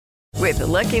With the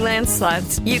Lucky Land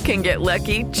Slots, you can get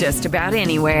lucky just about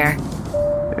anywhere.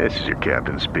 This is your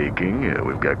captain speaking.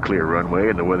 We've got clear runway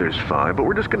and the weather's fine, but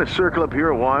we're just going to circle up here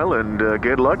a while and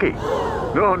get lucky.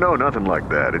 No, nothing like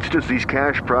that. It's just these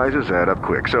cash prizes add up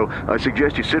quick. So I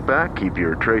suggest you sit back, keep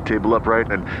your tray table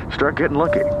upright, and start getting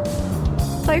lucky.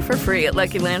 Play for free at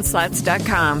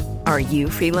LuckyLandSlots.com. Are you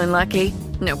feeling lucky?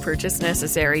 No purchase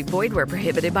necessary. Void where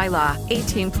prohibited by law.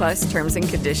 18+ terms and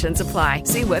conditions apply.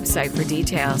 See website for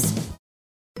details.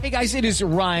 Hey guys, it is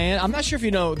Ryan. I'm not sure if you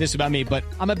know this about me, but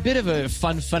I'm a bit of a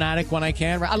fun fanatic when I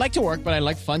can. I like to work, but I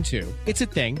like fun too. It's a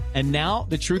thing. And now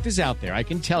the truth is out there. I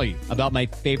can tell you about my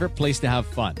favorite place to have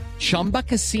fun. Chumba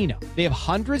Casino. They have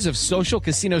hundreds of social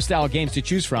casino style games to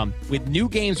choose from with new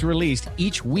games released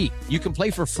each week. You can play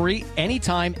for free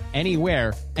anytime,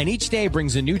 anywhere. And each day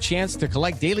brings a new chance to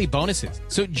collect daily bonuses.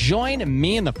 So join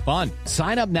me in the fun.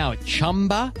 Sign up now at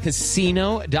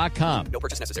ChumbaCasino.com. No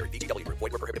purchase necessary. VGW Group.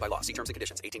 Void where prohibited by law. See terms and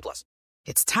conditions. 18+.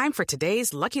 It's time for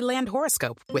today's Lucky Land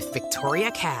horoscope with Victoria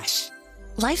Cash.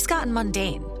 Life's gotten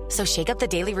mundane, so shake up the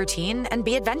daily routine and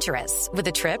be adventurous with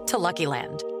a trip to Lucky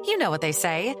Land. You know what they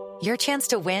say. Your chance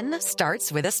to win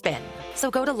starts with a spin. So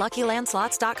go to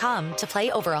LuckyLandSlots.com to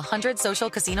play over 100 social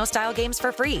casino-style games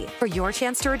for free for your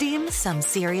chance to redeem some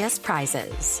serious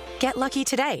prizes. Get lucky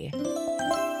today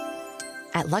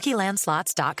at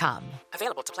LuckyLandSlots.com.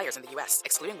 Available to players in the U.S.,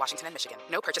 excluding Washington and Michigan.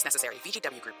 No purchase necessary.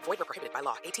 VGW Group. Void where prohibited by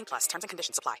law. 18+. Terms and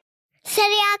conditions apply.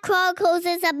 Zodiac Chronicles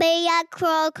is a Zodiac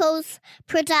Chronicles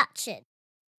production.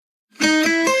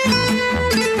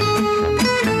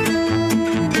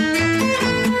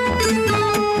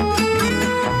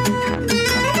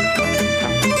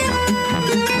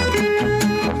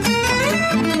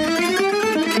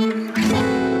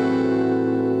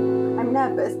 I'm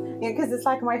nervous, because it's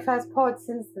like my first pod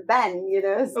since then,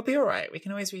 It'll be all right. We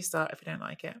can always restart if we don't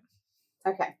like it.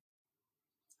 Okay.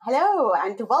 Hello,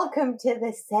 and welcome to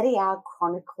the Zodiac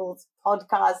Chronicles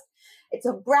podcast. It's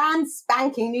a brand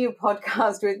spanking new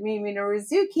podcast with me, Mina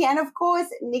Rizuki, and of course,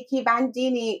 Nikki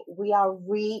Bandini. We are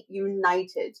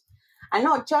reunited. And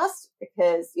not just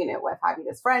because, we're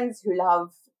fabulous friends who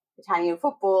love Italian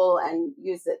football and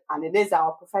use it, and it is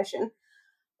our profession,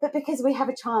 but because we have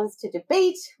a chance to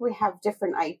debate, we have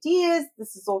different ideas.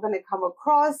 This is all going to come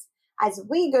across as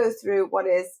we go through what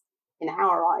is, in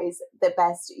our eyes, the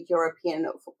best European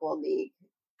football league.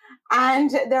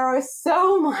 And there are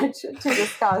so much to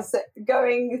discuss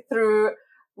going through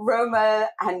Roma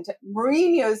and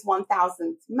Mourinho's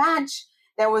 1000th match.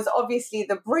 There was obviously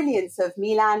the brilliance of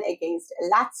Milan against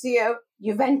Lazio,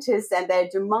 Juventus and their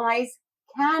demise.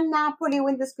 Can Napoli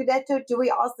win the Scudetto? Do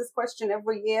we ask this question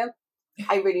every year?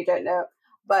 I really don't know.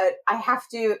 But I have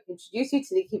to introduce you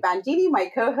to Nikki Bandini, my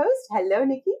co-host. Hello,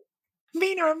 Nikki.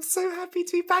 Mina, I'm so happy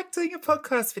to be back doing a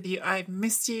podcast with you. I've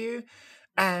missed you.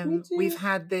 We've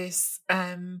had this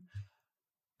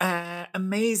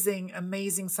amazing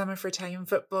summer for Italian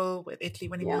football with Italy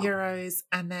winning the Euros.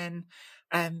 And then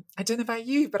I don't know about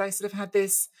you, but I sort of had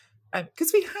this,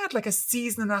 because we had like a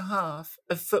season and a half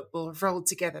of football rolled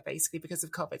together basically because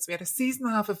of COVID. So we had a season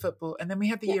and a half of football and then we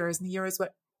had the Euros, and the Euros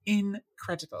were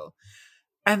incredible.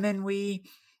 And then we,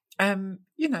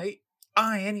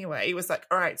 I anyway was like,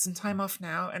 all right, some time off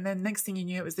now. And then next thing you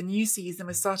knew, it was the new season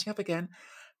was starting up again.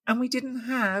 And we didn't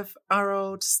have our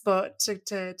old spot to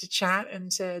chat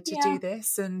and to do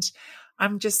this. And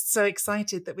I'm just so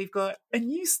excited that we've got a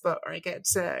new spot where I get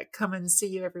to come and see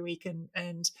you every week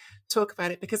and talk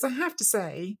about it. Because I have to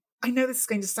say, I know this is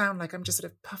going to sound like I'm just sort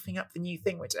of puffing up the new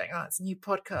thing we're doing. Oh, it's a new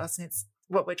podcast and it's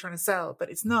what we're trying to sell. But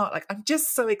it's not. Like, I'm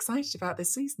just so excited about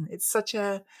this season. It's such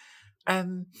a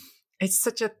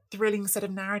thrilling set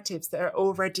of narratives that are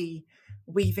already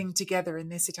weaving together in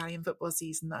this Italian football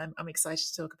season that I'm excited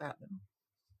to talk about them.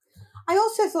 I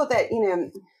also thought that,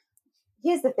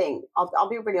 here's the thing. I'll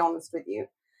be really honest with you.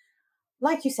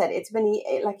 Like you said, it's been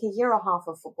like a year and a half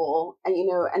of football and,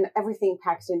 and everything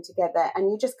packed in together.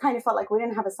 And you just kind of felt like we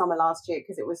didn't have a summer last year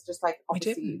because it was just like,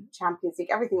 obviously, Champions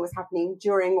League. Everything was happening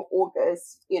during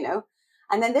August,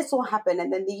 and then this all happened.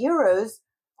 And then the Euros,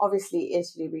 obviously,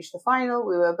 Italy reached the final.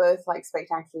 We were both like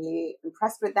spectacularly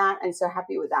impressed with that and so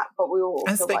happy with that. But we were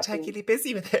also spectacularly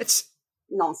busy with it.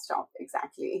 Nonstop,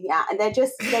 exactly. Yeah. And there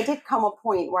did come a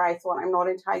point where I thought, I'm not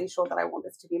entirely sure that I want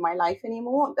this to be my life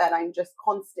anymore, that I'm just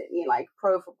constantly like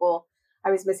pro football.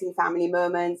 I was missing family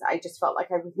moments. I just felt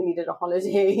like I really needed a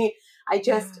holiday. I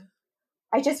just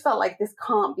felt like this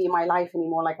can't be my life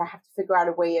anymore. Like I have to figure out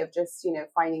a way of just,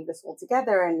 finding this all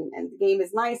together and the game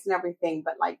is nice and everything,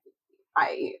 but like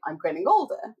I'm getting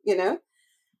older,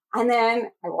 And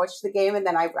then I watched the game, and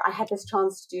then I had this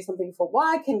chance to do something for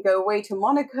work and go away to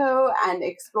Monaco and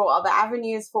explore other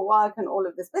avenues for work and all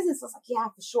of this business. I was like, yeah,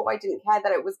 for sure. I didn't care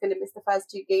that it was going to miss the first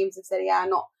 2 games of Serie A,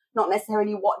 not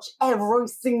necessarily watch every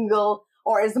single,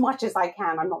 or as much as I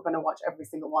can. I'm not going to watch every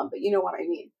single one, but you know what I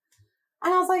mean.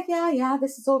 And I was like, yeah,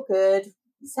 this is all good.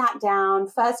 Sat down,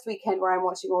 first weekend where I'm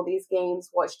watching all these games,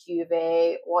 watched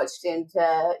Juve, watched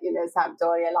Inter,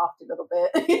 Sampdoria, laughed a little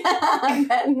bit. And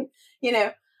then,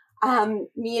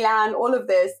 Milan, all of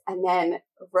this, and then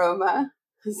Roma,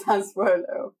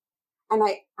 Sassuolo. And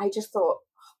I just thought,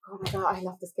 oh my God, I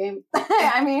love this game.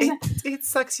 I mean, it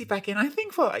sucks you back in. I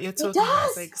think what you're talking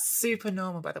about is like super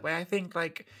normal, by the way. I think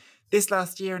like this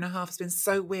last year and a half has been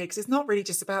so weird because it's not really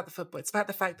just about the football. It's about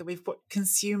the fact that we've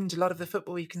consumed a lot of the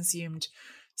football we've consumed,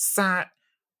 sat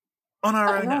on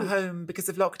our own at home because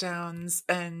of lockdowns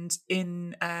and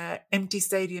in empty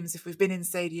stadiums if we've been in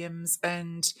stadiums,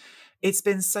 and it's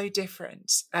been so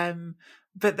different.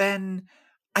 But then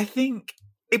I think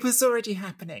it was already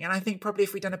happening. And I think probably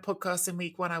if we'd done a podcast in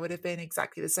week 1, I would have been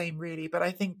exactly the same, really. But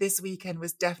I think this weekend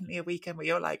was definitely a weekend where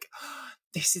you're like, oh,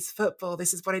 this is football.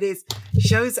 This is what it is.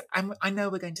 I know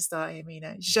we're going to start here,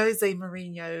 Mina. Jose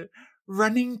Mourinho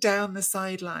running down the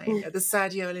sideline at the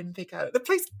Stadio Olimpico. The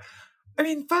place, I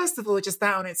mean, first of all, just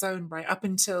that on its own, right? Up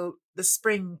until the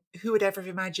spring, who would ever have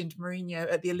imagined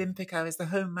Mourinho at the Olimpico as the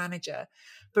home manager?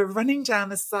 But running down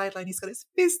the sideline, he's got his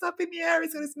fist up in the air,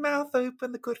 he's got his mouth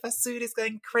open, the Curva Sud is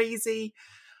going crazy.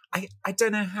 I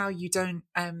don't know how you don't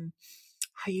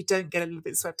get a little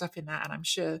bit swept up in that, and I'm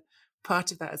sure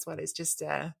part of that as well is just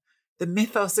the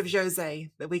mythos of Jose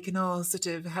that we can all sort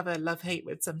of have a love-hate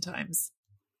with sometimes.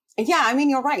 Yeah, I mean,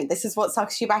 you're right. This is what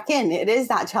sucks you back in. It is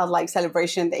that childlike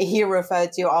celebration that he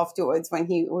referred to afterwards when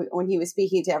he was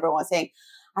speaking to everyone, saying,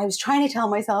 I was trying to tell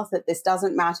myself that this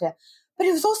doesn't matter. But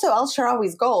it was also El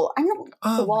Shaarawy's goal. I'm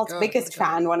not the world's biggest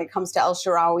fan when it comes to El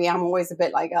Shaarawy. I'm always a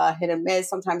bit like hit and miss.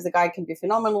 Sometimes the guy can be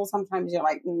phenomenal. Sometimes you're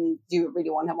like, do you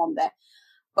really want him on there?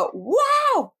 But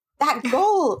wow, that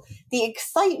goal, the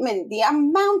excitement, the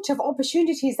amount of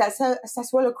opportunities that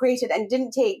Sassuolo created and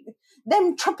didn't take,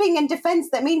 them tripping in defense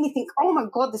that made me think, oh my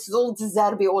God, this is all De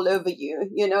Zerbi all over you.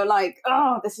 Like,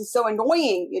 oh, this is so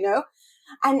annoying,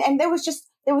 And there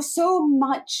was so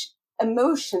much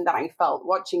emotion that I felt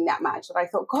watching that match that I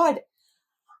thought, God,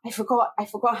 I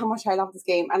forgot how much I love this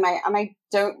game, and I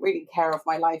don't really care if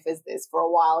my life is this for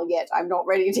a while yet. I'm not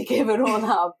ready to give it all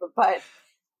up, but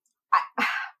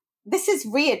this is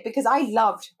weird because I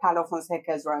loved Paulo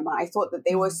Fonseca's Roma. I thought that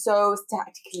they were so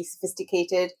tactically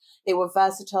sophisticated. They were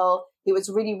versatile. He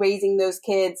was really raising those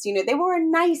kids. They were a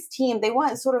nice team. They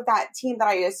weren't sort of that team that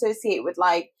I associate with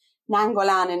like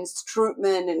Nangolan and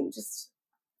Strootman and just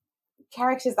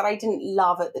characters that I didn't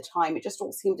love at the time. It just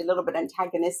all seemed a little bit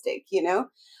antagonistic,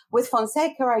 With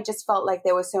Fonseca, I just felt like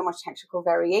there was so much tactical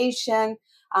variation.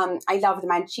 I loved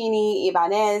Mancini,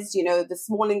 Ibanez, the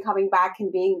Smalling coming back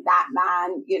and being that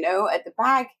man, at the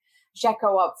back.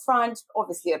 Dzeko up front,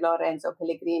 obviously Lorenzo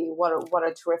Pellegrini, what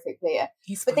a terrific player.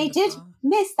 But they did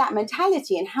miss that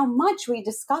mentality, and how much we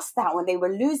discussed that when they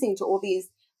were losing to all these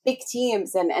big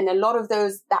teams and a lot of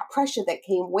that pressure that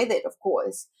came with it, of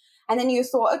course. And then you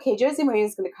thought, okay, Jose Mourinho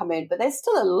is going to come in, but there's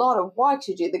still a lot of work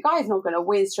to do. The guy's not going to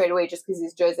win straight away just because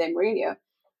he's Jose Mourinho.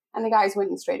 And the guy's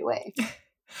winning straight away.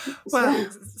 Well,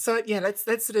 so yeah, let's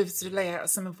sort of lay out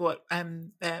some of what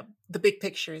the big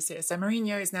picture is here. So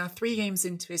Mourinho is now 3 games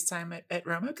into his time at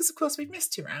Roma, because of course we've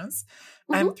missed 2 rounds.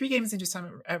 3 games into his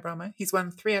time at Roma, he's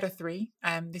won 3 out of 3.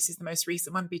 This is the most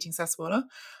recent one, beating Sassuolo.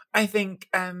 I think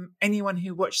anyone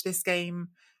who watched this game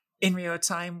in real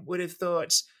time would have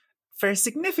thought, for a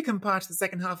significant part of the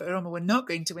second half, Roma were not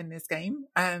going to win this game.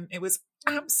 It was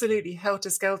absolutely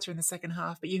helter-skelter in the second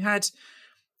half, but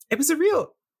it was a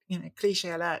real, cliche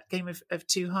alert game of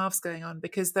 2 halves going on,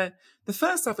 because the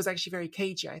first half was actually very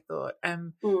cagey, I thought.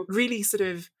 Really sort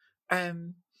of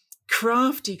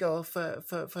crafty goal for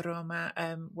Roma,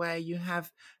 where you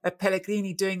have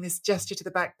Pellegrini doing this gesture to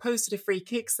the back post at a free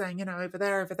kick, saying, over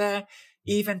there.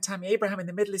 Even Tammy Abraham in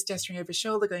the middle is gesturing over his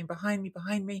shoulder, going behind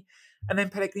me. And then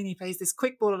Pellegrini plays this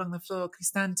quick ball along the floor.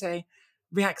 Cristante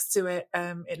reacts to it.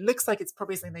 It looks like it's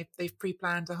probably something they've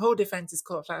pre-planned. The whole defense is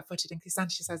caught flat-footed, and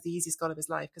Cristante just has the easiest goal of his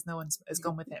life because no one has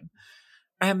gone with him.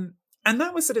 And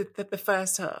that was sort of the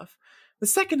first half. The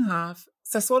second half,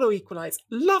 Sassuolo equalised.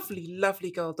 Lovely,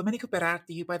 lovely goal. Domenico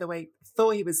Berardi, who, by the way,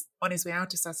 thought he was on his way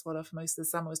out of Sassuolo for most of the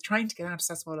summer, was trying to get out of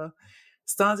Sassuolo,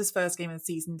 starts his first game of the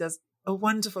season, does a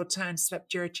wonderful turn to Slep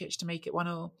Juricic to make it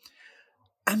 1-1.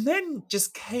 And then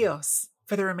just chaos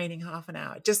for the remaining half an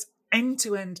hour. Just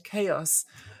end-to-end chaos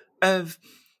of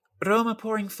Roma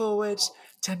pouring forward.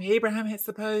 Tammy Abraham hits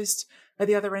the post. At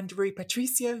the other end, Rui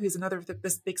Patricio, who's another of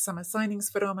the big summer signings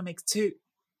for Roma, makes two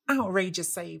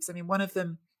outrageous saves. I mean, one of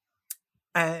them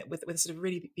with sort of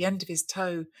really the end of his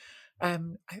toe.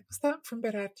 Was that from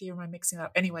Berardi, or am I mixing it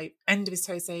up? Anyway, end of his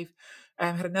toe save.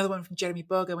 Had another one from Jeremy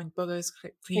Boga when Boga's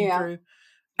clean through.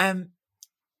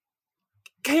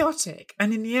 Chaotic.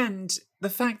 And in the end, the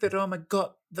fact that Roma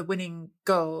got the winning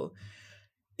goal,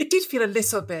 it did feel a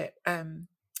little bit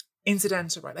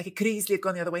incidental, right? Like it could easily have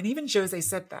gone the other way. And even Jose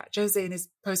said that. Jose in his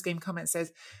post-game comment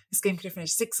says this game could have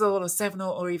finished 6-0 or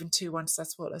 7-0 or even 2-1 to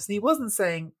Sassuolo. So he wasn't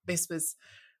saying this was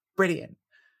brilliant.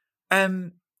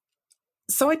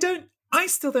 So I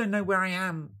still don't know where I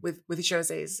am with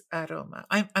Jose's Roma.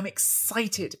 I'm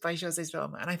excited by Jose's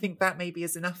Roma, and I think that maybe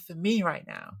is enough for me right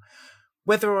now.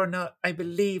 Whether or not I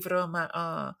believe Roma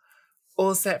are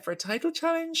all set for a title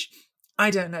challenge, I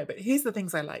don't know. But here's the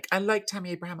things I like. I like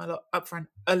Tammy Abraham a lot up front,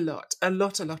 a lot.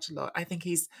 I think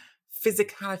his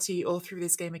physicality all through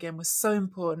this game again was so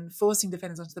important, forcing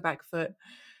defenders onto the back foot.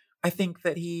 I think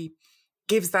that he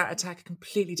gives that attack a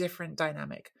completely different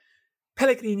dynamic.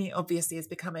 Pellegrini obviously is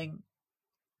becoming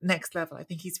next level. I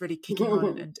think he's really kicking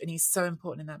on and he's so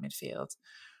important in that midfield.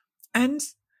 And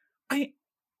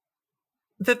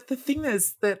the thing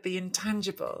is that the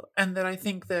intangible, and that I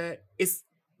think that is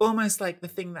almost like the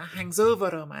thing that hangs over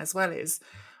Roma as well, is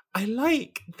I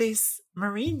like this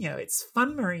Mourinho. It's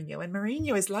fun Mourinho. And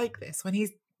Mourinho is like this when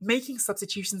he's making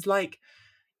substitutions, like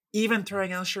even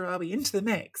throwing El Shaarawy into the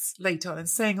mix late on and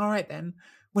saying, all right then,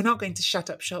 we're not going to shut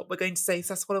up shop. We're going to say,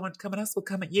 Sassuolo want to come at us, we'll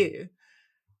come at you.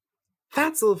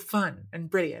 That's all fun and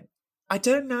brilliant. I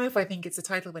don't know if I think it's a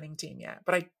title-winning team yet,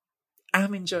 but I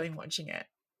am enjoying watching it.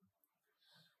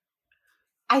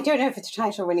 I don't know if it's a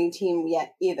title-winning team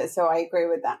yet either, so I agree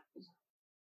with that.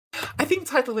 I think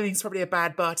title-winning is probably a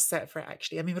bad bar to set for it,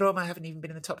 actually. I mean, Roma haven't even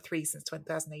been in the top 3 since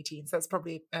 2018, so that's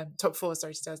probably top 4,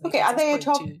 sorry, 2018. Okay,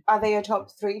 are they a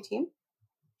top 3 team?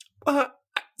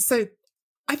 So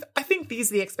I think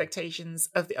these are the expectations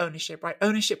of the ownership, right?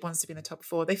 Ownership wants to be in the top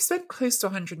 4. They've spent close to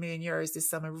 100 million euros this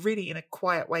summer, really in a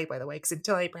quiet way, by the way, because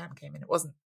until Abraham came in,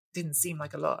 didn't seem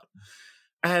like a lot.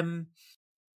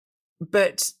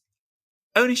 But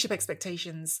ownership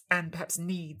expectations and perhaps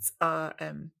needs are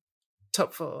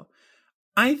top 4.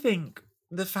 I think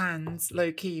the fans,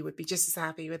 low key, would be just as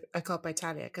happy with a Coppa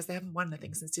Italia because they haven't won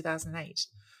anything since 2008.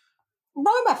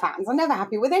 Roma fans are never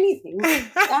happy with anything.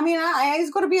 I mean,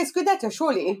 it's got to be a Scudetto,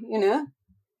 surely, you know?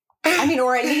 I mean,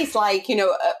 or at least like, you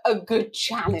know, a good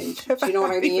challenge. Do you know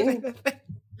what I mean?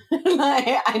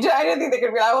 I don't think they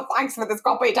could be like, well, thanks for this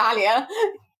Coppa Italia.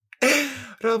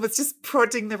 Roma's just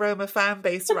prodding the Roma fan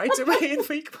base right away in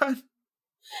week 1.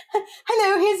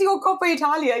 Hello, here's your Coppa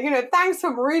Italia. You know, thanks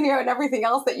for Mourinho and everything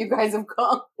else that you guys have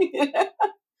got. You know?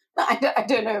 I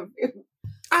don't know.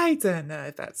 I don't know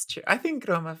if that's true. I think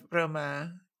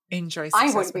Roma enjoys.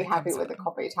 I wouldn't be happy with the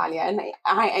Coppa Italia, and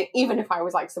I even if I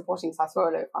was like supporting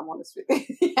Sassuolo, if I'm honest with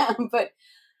you. Yeah, but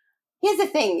here's the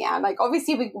thing, yeah, like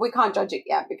obviously we can't judge it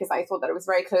yet because I thought that it was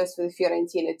very close for the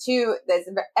Fiorentina too. There's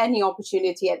any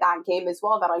opportunity at that game as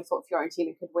well that I thought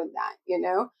Fiorentina could win that. You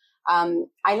know,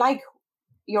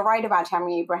 you're right about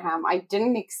Tammy Abraham. I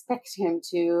didn't expect him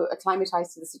to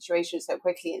acclimatize to the situation so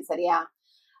quickly and said, yeah.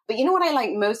 But you know what I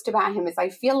like most about him is I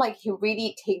feel like he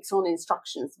really takes on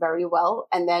instructions very well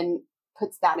and then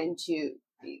puts that into,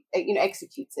 you know,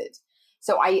 executes it.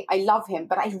 So I love him,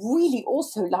 but I really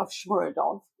also love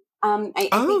Shmurodov. I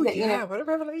think that, you know, what a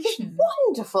revelation. He's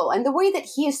wonderful. And the way that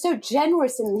he is so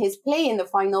generous in his play in the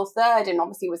final third, and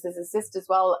obviously with his assist as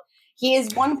well. He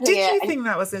is one player. Did you think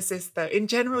that was an assist, though? In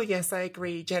general, yes, I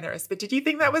agree, generous. But did you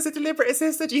think that was a deliberate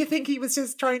assist, or do you think he was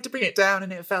just trying to bring it down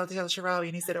and it fell to El Shaarawy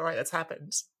and he said, all right, that's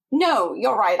happened? No,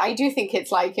 you're right. I do think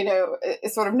it's like, you know,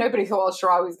 it's sort of nobody thought El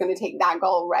Shaarawy was going to take that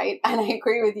goal, right? And I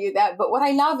agree with you there. But what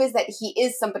I love is that he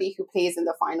is somebody who plays in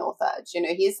the final third. You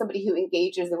know, he is somebody who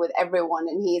engages with everyone,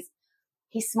 and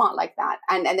he's smart like that.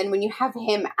 And then when you have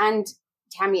him and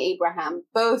Tammy Abraham,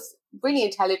 both really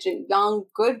intelligent, young,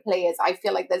 good players, I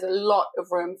feel like there's a lot of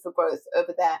room for growth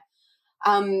over there.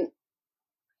 I'm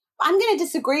going to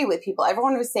disagree with people.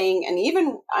 Everyone was saying, and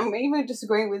I'm even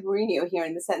disagreeing with Mourinho here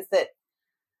in the sense that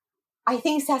I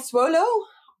think Sassuolo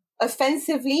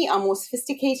offensively are more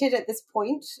sophisticated at this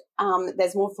point.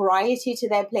 There's more variety to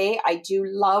their play. I do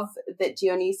love that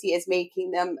Dionisi is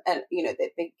making them, you know,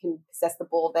 that they can possess the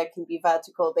ball, they can be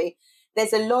vertical.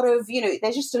 There's a lot of, you know,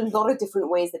 there's just a lot of different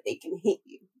ways that they can hit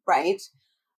you, right?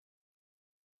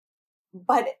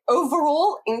 But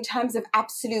overall, in terms of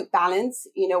absolute balance,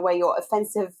 you know, where your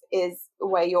offensive is,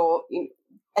 where your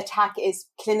attack is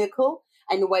clinical,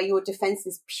 and where your defense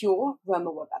is pure, Roma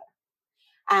were better.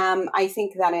 I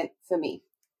think that it for me.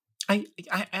 I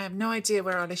have no idea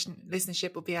where our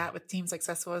listenership will be at with teams like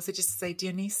Sassuolo. So just to say,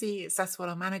 Dionisi,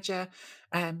 Sassuolo manager.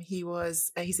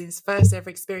 He's in his first ever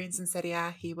experience in Serie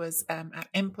A. He was at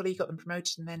Empoli, got them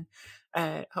promoted, and then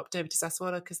hopped over to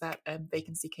Sassuolo because that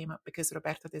vacancy came up because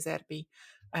Roberto De Zerbi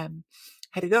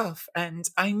headed off. And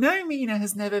I know Mina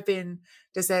has never been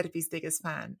De Zerbi's biggest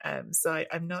fan, so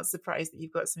I'm not surprised that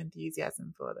you've got some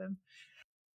enthusiasm for them.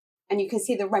 And you can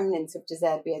see the remnants of De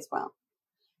Zerbi as well.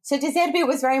 So De Zerbi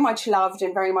was very much loved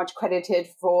and very much credited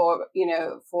for,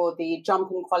 for the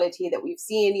jump in quality that we've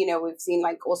seen. We've seen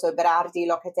like also Berardi,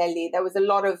 Locatelli. There was a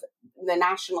lot of the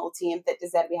national team that De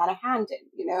Zerbi had a hand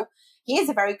in, He is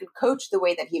a very good coach, the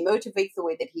way that he motivates, the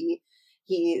way that he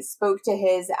spoke to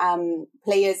his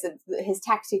players. His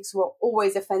tactics were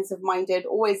always offensive-minded,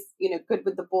 always, good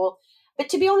with the ball. But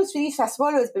to be honest with you,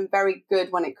 Sassuolo has been very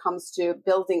good when it comes to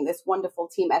building this wonderful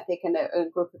team ethic and a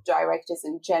group of directors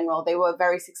in general. They were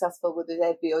very successful with De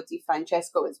Zerbi, Di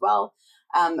Francesco as well.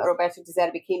 Roberto De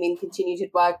Zerbi came in, continued to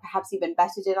work, perhaps even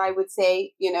bettered it, I would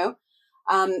say.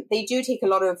 They do take a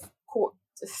lot of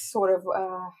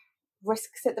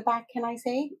risks at the back, can I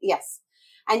say? Yes.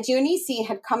 And Dionisi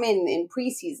had come in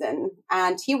pre-season,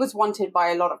 and he was wanted by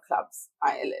a lot of clubs.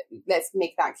 Let's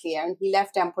make that clear. And he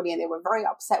left Empoli, and they were very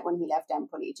upset when he left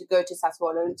Empoli to go to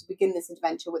Sassuolo and to begin this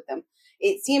adventure with them.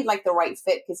 It seemed like the right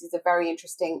fit because he's a very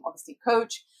interesting, obviously,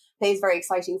 coach, plays very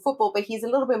exciting football, but he's a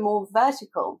little bit more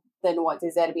vertical than what De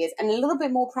Zerbi is, and a little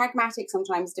bit more pragmatic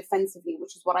sometimes defensively,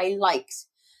 which is what I liked.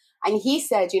 And he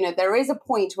said, there is a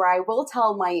point where I will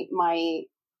tell my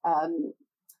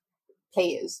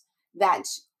players that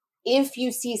if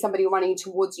you see somebody running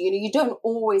towards you, you don't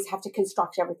always have to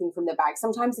construct everything from the back.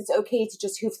 Sometimes it's okay to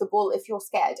just hoof the ball if you're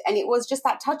scared. And it was just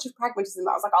that touch of pragmatism.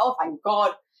 I was like, oh, thank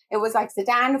God. It was like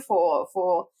Zidane for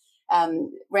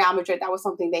Real Madrid. That was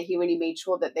something that he really made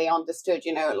sure that they understood,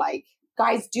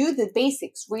 guys, do the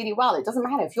basics really well. It doesn't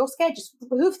matter. If you're scared, just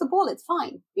hoof the ball. It's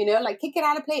fine. Kick it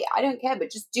out of play. I don't care, but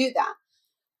just do that.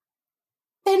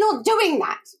 They're not doing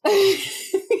that.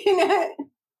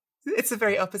 It's a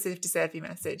very opposite of De Zerbi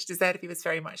message. De Zerbi was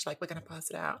very much like, we're going to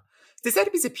pass it out. De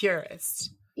Zerbi's a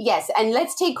purist. Yes, and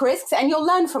let's take risks, and you'll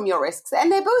learn from your risks.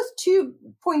 And they're both two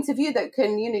points of view that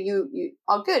can, you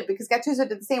are good, because Gattuso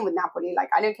did the same with Napoli.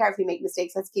 Like, I don't care if you make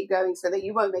mistakes, let's keep going so that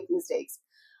you won't make mistakes.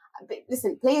 But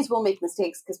listen, players will make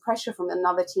mistakes because pressure from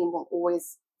another team will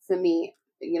always, for me,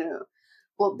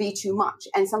 will be too much.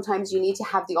 And sometimes you need to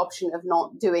have the option of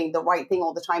not doing the right thing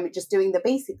all the time, but just doing the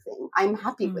basic thing. I'm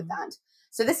happy with that.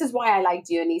 So this is why I like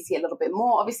Dionisi a little bit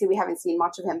more. Obviously, we haven't seen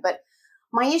much of him, but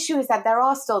my issue is that there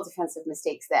are still defensive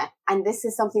mistakes there. And this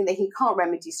is something that he can't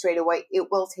remedy straight away. It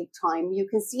will take time. You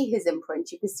can see his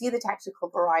imprint. You can see the tactical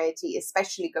variety,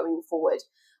 especially going forward,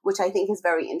 which I think is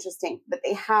very interesting. But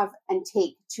they have and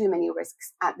take too many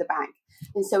risks at the back.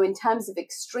 And so in terms of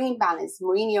extreme balance,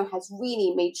 Mourinho has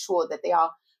really made sure that they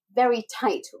are very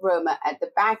tight, Roma, at the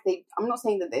back. I'm not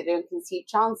saying that they don't concede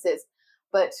chances,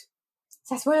 but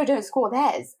Sassuolo don't score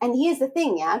theirs. And here's the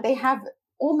thing, they have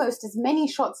almost as many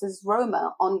shots as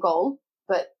Roma on goal,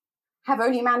 but have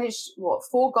only managed,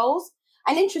 4 goals?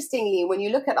 And interestingly, when you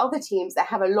look at other teams that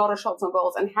have a lot of shots on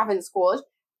goals and haven't scored,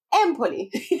 Empoli,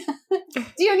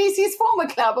 Dionisi's former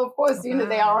club, of course,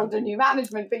 they are under new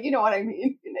management, but you know what I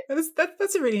mean.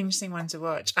 That's a really interesting one to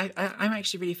watch. I'm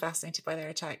actually really fascinated by their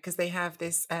attack because they have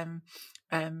this...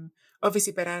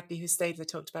 obviously Berardi, who stayed, as I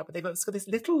talked about, but they've also got this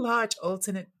little large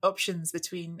alternate options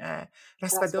between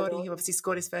Raspadori, who obviously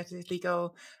scored his first Italy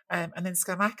goal, and then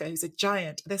Scamacca, who's a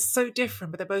giant. They're so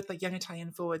different, but they're both like young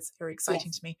Italian forwards who are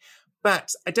exciting to me.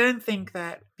 But I don't think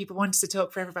that people wanted to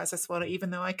talk forever about Sassuolo,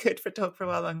 even though I could talk for a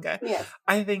while longer. Yes.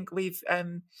 I think we've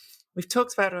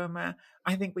talked about Roma.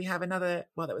 I think we have another,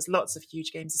 there was lots of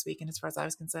huge games this weekend as far as I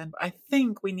was concerned, but I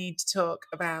think we need to talk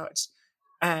about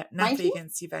Napoli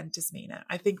against Juventus, Mina.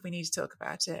 I think we need to talk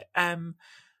about it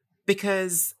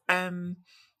because,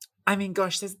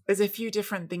 there's a few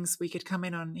different things we could come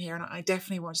in on here, and I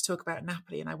definitely want to talk about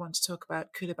Napoli and I want to talk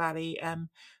about Koulibaly,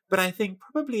 but I think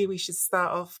probably we should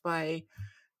start off by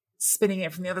spinning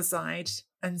it from the other side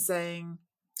and saying,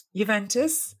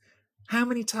 Juventus, how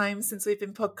many times since we've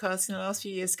been podcasting in the last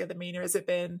few years together, Mina, has it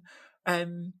been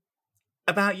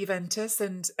about Juventus,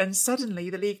 and suddenly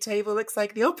the league table looks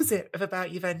like the opposite of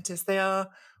about Juventus. They are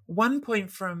 1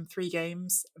 point from 3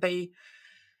 games. They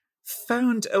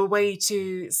found a way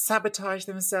to sabotage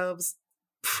themselves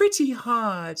pretty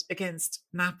hard against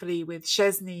Napoli, with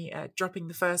Szczesny dropping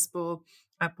the first ball,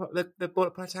 the ball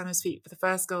at Politano's feet for the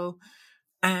first goal,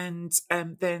 and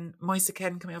then Moise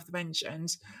Kean coming off the bench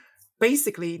and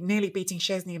basically nearly beating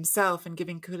Szczesny himself and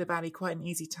giving Koulibaly quite an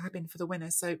easy tap-in for the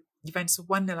winner. So Juventus were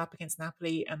 1-0 up against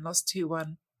Napoli and lost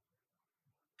 2-1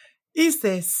 is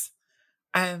this,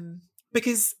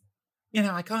 because,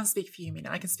 I can't speak for you, Mina,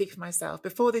 I can speak for myself.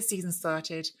 Before this season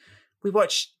started, we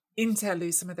watched Inter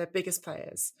lose some of their biggest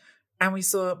players, and we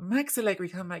saw Max Allegri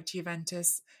come back to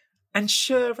Juventus, and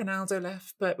sure, Ronaldo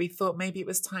left, but we thought maybe it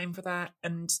was time for that,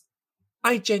 and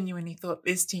I genuinely thought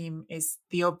this team is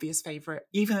the obvious favourite,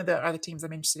 even though there are other teams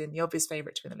I'm interested in, the obvious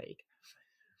favourite to win the league.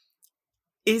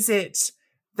 Is it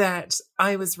that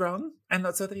I was wrong and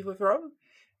lots of other people were wrong?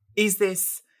 Is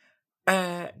this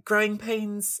growing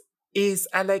pains? Is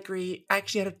Allegri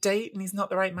actually out of date and he's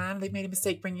not the right man? They've made a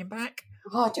mistake bringing him back?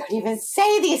 Oh, don't even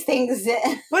say these things.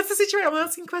 What's the situation? I'm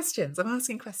asking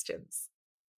questions.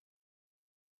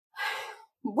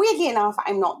 Weirdly enough,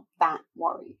 I'm not that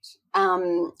worried.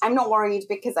 I'm not worried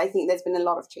because I think there's been a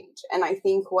lot of change. And I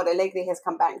think what Allegri has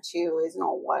come back to is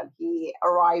not what he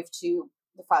arrived to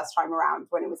the first time around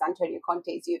when it was Antonio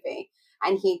Conte's Juve.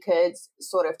 And he could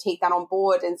sort of take that on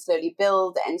board and slowly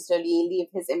build and slowly leave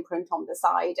his imprint on the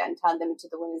side and turn them into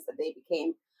the winners that they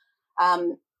became.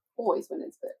 Always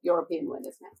winners, but European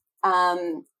winners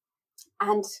now.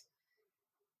 And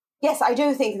yes, I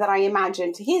do think that I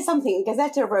imagined. Here's something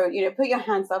Gazzetta wrote. Put your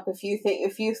hands up if you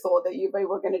thought that Juve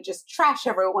were going to just trash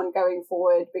everyone going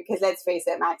forward. Because let's face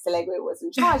it, Max Allegri was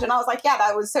in charge, and I was like, yeah,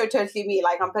 that was so totally me.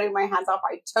 Like, I'm putting my hands up.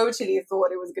 I totally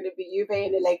thought it was going to be Juve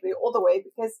and Allegri all the way.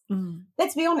 Because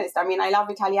let's be honest. I mean, I love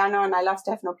Italiano and I love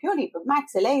Stefano Pioli, but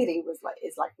Max Allegri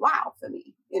is like wow for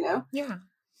me. Yeah.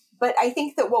 But I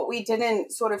think that what we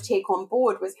didn't sort of take on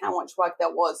board was how much work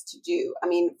there was to do. I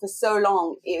mean, for so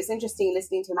long, it was interesting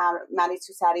listening to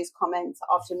Maurizio Sarri's comments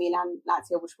after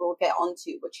Milan-Lazio, which we'll get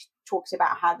onto, which talked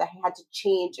about how they had to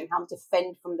change and how to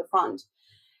defend from the front.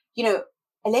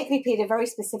 Allegri played a very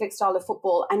specific style of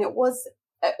football, and it was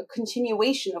a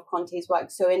continuation of Conte's work.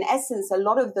 So in essence, a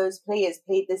lot of those players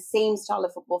played the same style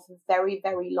of football for very,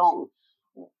 very long.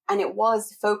 And it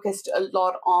was focused a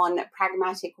lot on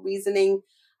pragmatic reasoning,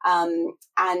 and,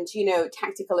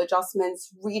 tactical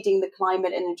adjustments, reading the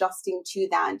climate and adjusting to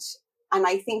that. And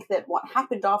I think that what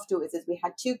happened afterwards is we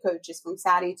had two coaches, from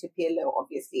Sarri to Pirlo,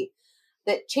 obviously,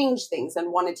 that changed things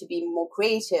and wanted to be more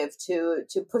creative, to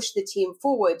push the team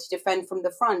forward, to defend from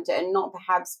the front, and not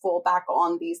perhaps fall back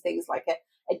on these things like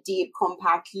a deep,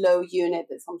 compact, low unit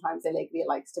that sometimes Allegri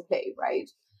likes to play,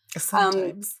 right?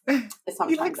 Sometimes.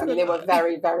 Sometimes. I mean, they were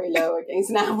very, very low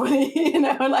against Napoli,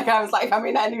 I was like,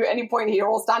 any point here,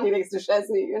 all standing next to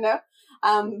Szczesny,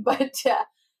 but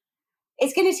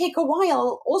it's going to take a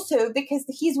while also because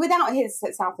he's without his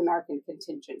South American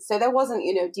contingent. So there wasn't,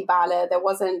 Dybala, there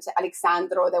wasn't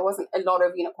Alexandro, there wasn't a lot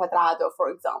of, Cuadrado, for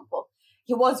example.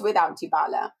 He was without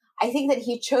Dybala. I think that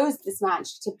he chose this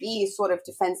match to be sort of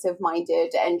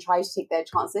defensive-minded and try to take their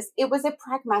chances. It was a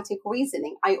pragmatic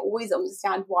reasoning. I always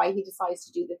understand why he decides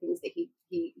to do the things that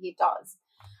he does.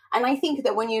 And I think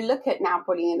that when you look at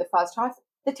Napoli in the first half,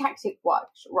 the tactic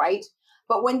worked, right?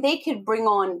 But when they could bring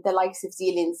on the likes of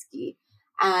Zielinski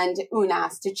and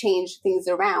Unas to change things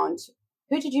around,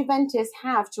 who did Juventus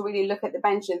have to really look at the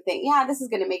bench and think, yeah, this is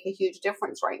going to make a huge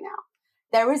difference right now?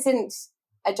 There isn't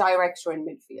a director in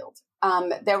midfield.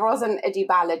 There wasn't a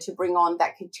Dybala to bring on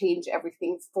that could change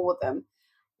everything for them.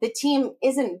 The team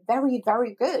isn't very,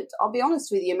 very good. I'll be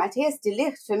honest with you. Matthias de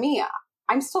Ligt, for me,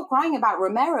 I'm still crying about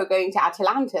Romero going to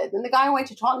Atalanta. Then the guy who went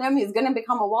to Tottenham, he's going to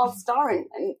become a wild star. And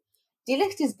de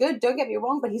Ligt is good, don't get me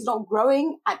wrong, but he's not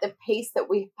growing at the pace that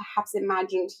we perhaps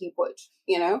imagined he would,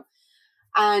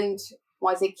 And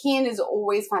Moise Kean is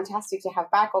always fantastic to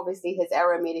have back. Obviously, his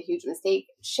error made a huge mistake.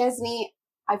 Szczesny,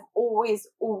 I've always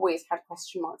had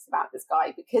question marks about this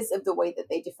guy because of the way that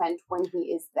they defend when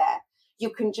he is there. You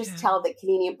can just tell that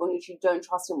Chiellini and Bonucci don't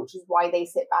trust him, which is why they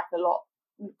sit back a lot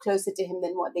closer to him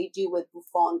than what they do with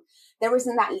Buffon. There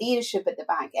isn't that leadership at the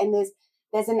back. And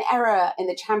there's an error in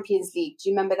the Champions League. Do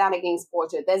you remember that against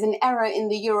Porto? There's an error in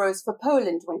the Euros for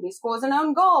Poland when he scores an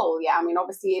own goal. Yeah, I mean,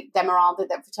 obviously Demiral did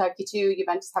that for Turkey too.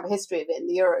 Juventus have a history of it in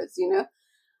the Euros,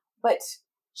 But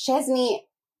Szczesny,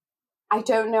 I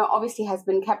don't know, obviously has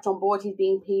been kept on board. He's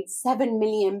being paid 7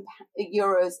 million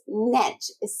euros net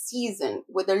a season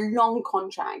with a long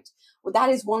contract. Well, that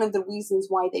is one of the reasons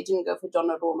why they didn't go for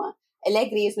Donnarumma.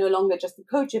 Allegri is no longer just the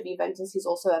coach of Juventus. He's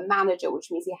also a manager, which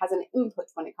means he has an input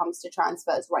when it comes to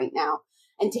transfers right now.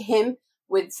 And to him,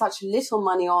 with such little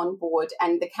money on board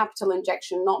and the capital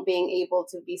injection not being able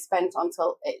to be spent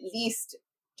until at least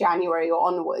January or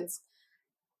onwards,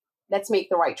 let's make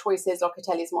the right choices.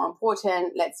 Locatelli is more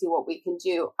important. Let's see what we can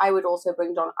do. I would also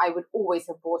I would always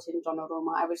have bought in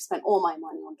Donnarumma. I would have spent all my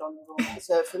money on Donnarumma.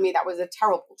 So for me, that was a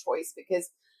terrible choice because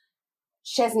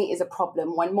Szczesny is a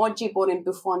problem. When Moggi bought in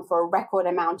Buffon for a record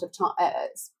amount of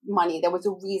money, there was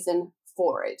a reason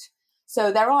for it. So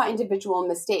there are individual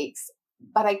mistakes.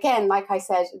 But again, like I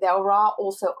said, there are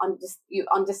also, you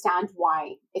understand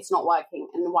why it's not working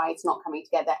and why it's not coming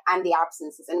together and the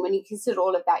absences. And when you consider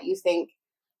all of that, you think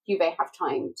Juve have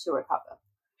time to recover.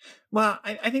 Well,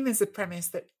 I think there's a premise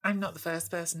that I'm not the first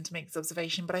person to make this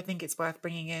observation, but I think it's worth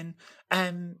bringing in.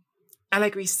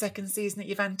 Allegri's second season at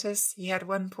Juventus, he had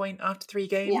 1 point after 3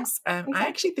 games. Yeah, exactly. I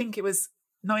actually think it was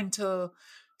not until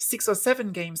 6 or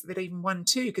 7 games that they'd even won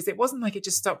 2, because it wasn't like it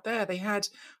just stopped there. They had,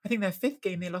 I think their 5th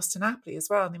game, they lost to Napoli as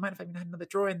well, and they might have even had another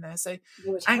draw in there. So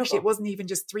actually it wasn't even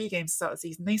just 3 games to start the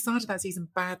season. They started that season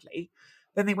badly.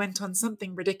 Then they went on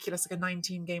something ridiculous, like a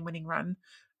 19-game winning run,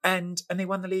 and they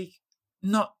won the league.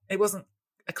 It wasn't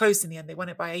a close in the end. They won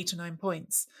it by 8 or 9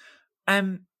 points.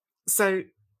 So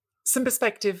some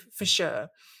perspective for sure.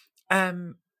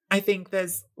 I think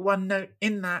there's one note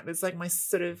in that that's like my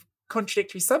sort of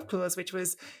contradictory subclause, which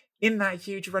was in that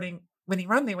huge winning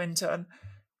run they went on,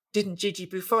 didn't Gigi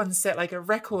Buffon set like a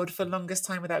record for longest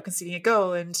time without conceding a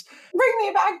goal? And bring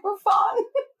me back,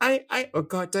 Buffon. Oh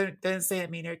God, don't say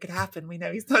it, Mina. It could happen. We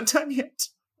know he's not done yet.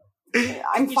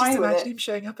 I'm fine with it. Imagine him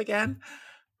showing up again.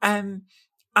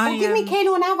 Give me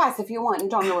Keylor Navas if you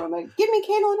want, Donnarumma. Give me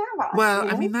Keylor Navas.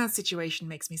 Well, I mean, that situation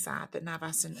makes me sad that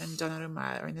Navas and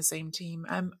Donnarumma are in the same team.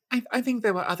 I think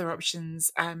there were other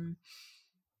options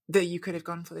that you could have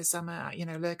gone for this summer.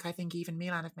 Look, I think even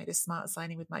Milan have made a smart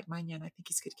signing with Mike Maignan. I think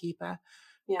he's a good keeper.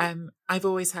 Yeah. I've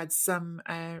always had some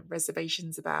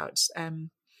reservations about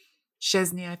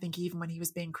Szczesny. I think even when he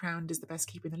was being crowned as the best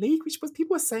keeper in the league, which was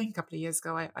people were saying a couple of years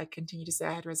ago, I continue to say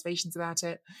I had reservations about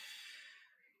it.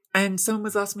 And someone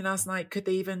was asking me last night, could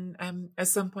they even at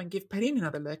some point give Perin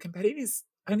another look? And Perin is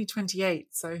only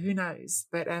 28, so who knows?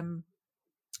 But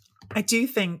I do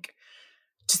think,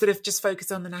 to sort of just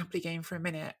focus on the Napoli game for a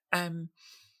minute, I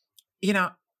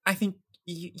think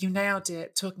you nailed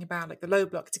it talking about like the low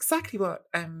block. It's exactly what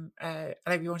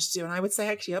Allegri wanted to do. And I would say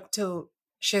actually up till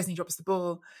Szczesny drops the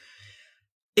ball,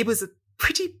 it was a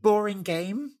pretty boring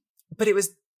game, but it was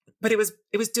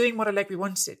doing what Allegri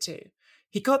wanted it to.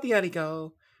 He got the early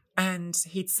goal, and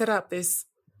he'd set up this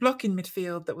block in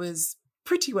midfield that was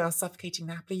pretty well suffocating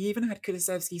Napoli. He even had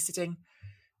Kulusevski sitting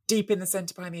deep in the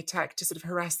centre behind the attack to sort of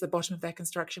harass the bottom of their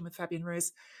construction with Fabian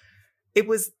Ruiz. It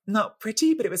was not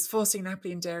pretty, but it was forcing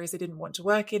Napoli into areas they didn't want to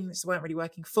work in, which weren't really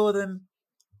working for them.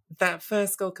 That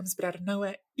first goal comes a bit out of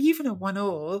nowhere. Even a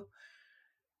 1-1,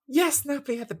 yes,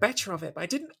 Napoli had the better of it, but I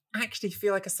didn't actually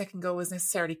feel like a second goal was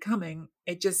necessarily coming.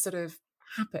 It just sort of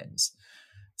happened.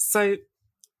 So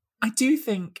I do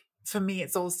think, for me,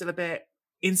 it's all still a bit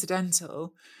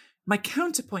incidental. My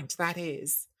counterpoint to that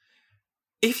is,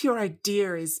 if your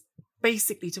idea is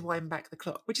basically to wind back the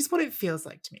clock, which is what it feels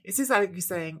like to me. This is like you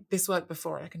saying, this worked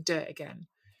before, I can do it again.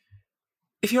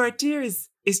 If your idea is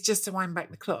just to wind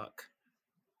back the clock,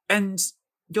 and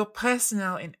your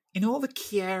personnel in all the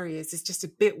key areas is just a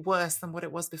bit worse than what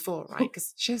it was before, right?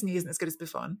 Because Szczesny isn't as good as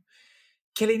Buffon.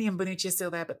 Chiellini and Bonucci are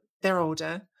still there, but they're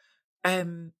older.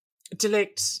 De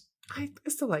Ligt, I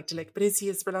still like De Ligt, but is he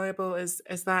as reliable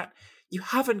as that? You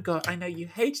haven't got, I know you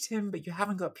hated him, but you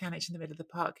haven't got Pjanic in the middle of the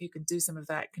park who can do some of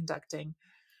that conducting.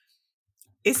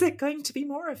 Is it going to be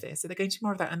more of this? Are there going to be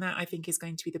more of that? And that, I think, is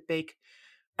going to be the big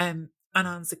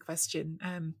unanswered question.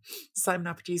 Simon,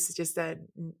 our producer, just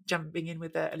jumping in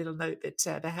with a little note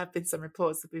that there have been some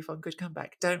reports that Buffon could come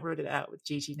back. Don't rule it out with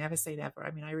Gigi. Never say never.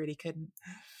 I mean, I really couldn't.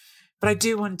 But I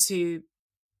do want to,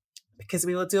 because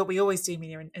we will do what we always do,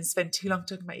 Mina, and spend too long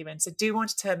talking about Juventus. I do want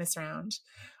to turn this around.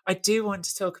 I do want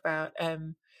to talk about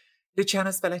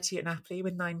Luciano Spalletti at Napoli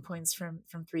with 9 points from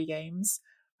 3 games.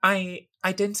 I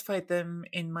identified them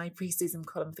in my pre-season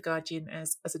column of The Guardian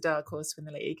as a dark horse to win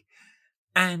the league.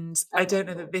 And I don't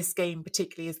know that this game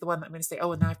particularly is the one that I'm going to say,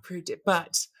 oh, and now I've proved it.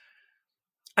 But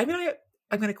I mean,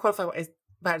 I'm going to qualify what I was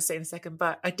about to say in a second,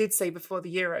 but I did say before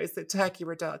the Euros that Turkey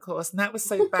were a dark horse, and that was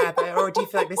so bad that I already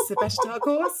feel like this is a better dark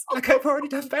horse. Like I've already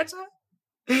done better.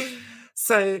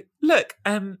 So look,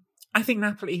 I think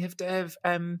Napoli have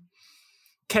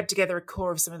kept together a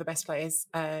core of some of the best players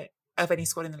of any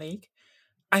squad in the league.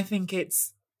 I think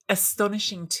it's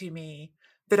astonishing to me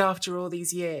that after all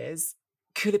these years,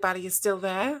 Koulibaly is still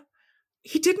there.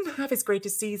 He didn't have his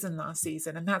greatest season last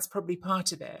season, and that's probably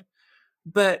part of it.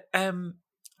 But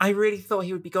I really thought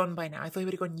he would be gone by now. I thought he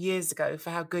would have gone years ago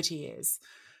for how good he is.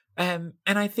 And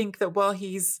I think that while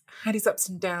he's had his ups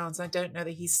and downs, I don't know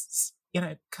that he's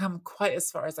come quite as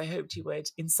far as I hoped he would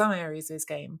in some areas of his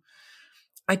game.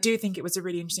 I do think it was a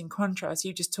really interesting contrast.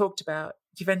 You just talked about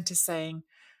Juventus saying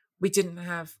we didn't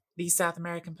have these South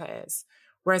American players,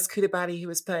 whereas Koulibaly, who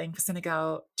was playing for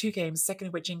Senegal 2 games, second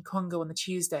of which in Congo on the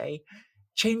Tuesday,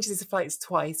 changes his flights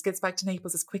twice, gets back to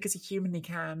Naples as quick as he humanly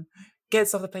can,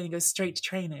 gets off the plane and goes straight to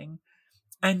training.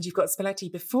 And you've got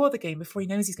Spalletti before the game, before he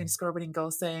knows he's going to score a winning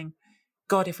goal, saying,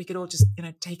 God, if we could all just,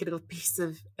 take a little piece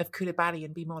of Koulibaly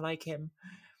and be more like him,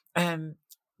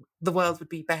 the world would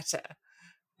be better.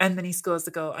 And then he scores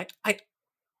the goal.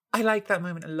 I like that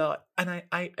moment a lot. And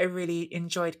I really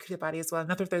enjoyed Koulibaly as well.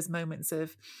 Another of those moments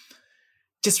of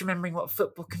just remembering what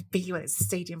football can be when it's a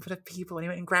stadium full of people. And he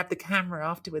went and grabbed the camera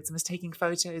afterwards and was taking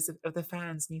photos of the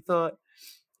fans. And he thought,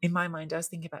 in my mind, I was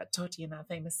thinking about Totti and that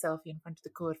famous selfie in front of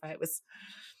the Curva. It was,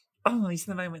 these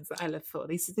are the moments that I live for.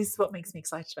 This is what makes me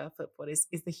excited about football, is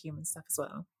the human stuff as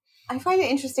well. I find it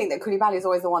interesting that Koulibaly is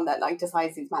always the one that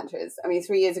decides these matches. I mean,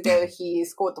 3 years ago, he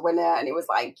scored the winner and it was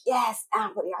like, yes,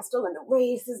 Napoli are still in the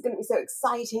race. This is going to be so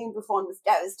exciting. Buffon was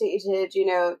devastated.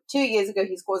 2 years ago,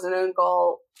 he scores an own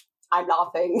goal. I'm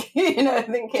laughing,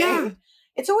 thinking,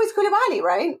 It's always Koulibaly,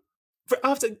 right?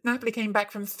 After Napoli came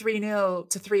back from 3-0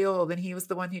 to 3-3, then he was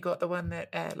the one who got the one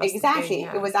that lost exactly. the game,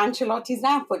 yeah. It was Ancelotti's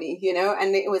Napoli,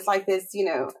 and it was like this,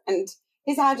 and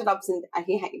he's had ups and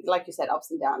he, like you said,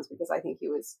 ups and downs, because I think he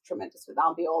was tremendous with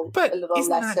Albiol. But a little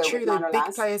isn't less that so true? with Though, Manolas.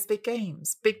 big players, big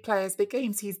games. Big players, big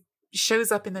games. He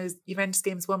shows up in those Juventus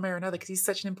games one way or another because he's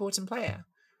such an important player.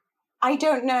 I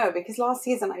don't know, because last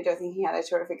season I don't think he had a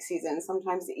terrific season.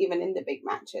 Sometimes even in the big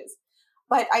matches.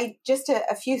 But just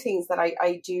a few things that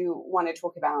I do want to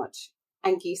talk about.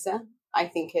 Anguissa, I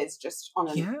think, is just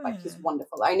he's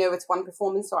wonderful. I know it's one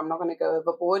performance, so I'm not going to go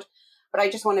overboard. But I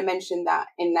just want to mention that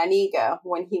in La Liga,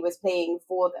 when he was playing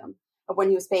for them, when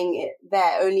he was playing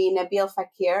there, only Nabil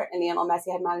Fekir and Lionel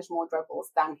Messi had managed more dribbles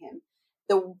than him.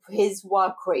 His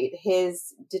work rate,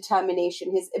 his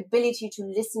determination, his ability to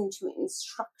listen to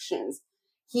instructions,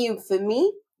 he, for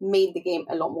me, made the game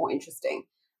a lot more interesting.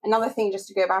 Another thing, just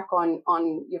to go back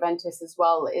on Juventus as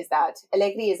well, is that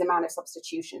Allegri is a man of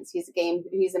substitutions. He's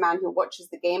a man who watches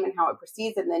the game and how it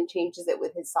proceeds and then changes it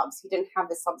with his subs. He didn't have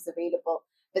his subs available,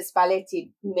 but Spalletti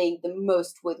made the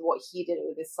most with what he did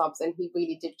with his subs, and he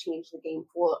really did change the game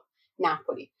for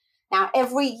Napoli. Now,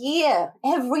 every year,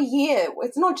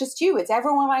 it's not just you, it's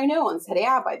everyone I know on Serie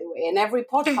A, by the way, and every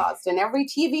podcast and every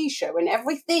TV show and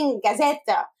everything,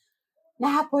 Gazzetta.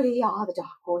 Napoli are the dark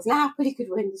horse. Napoli could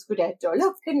win the Scudetto.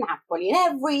 Look at Napoli. And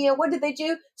every year, what did they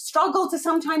do? Struggle to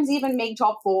sometimes even make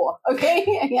top four.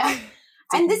 Okay? Yeah.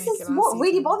 And this is what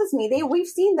really bothers me. We've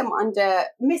seen them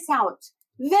miss out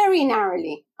very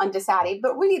narrowly under Sarri,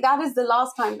 but really that is the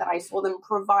last time that I saw them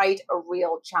provide a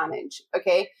real challenge.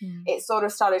 Okay? It sort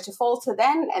of started to falter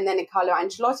then, and then Carlo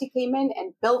Ancelotti came in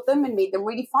and built them and made them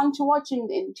really fun to watch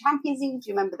in Champions League. Do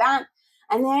you remember that?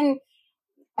 And then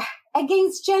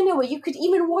against Genoa, you could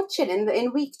even watch it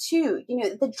in week 2.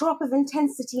 The drop of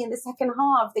intensity in the second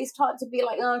half. They start to be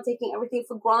like, taking everything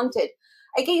for granted.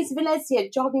 Against Venezia,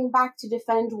 jogging back to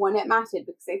defend when it mattered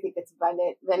because they think it's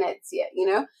Venezia,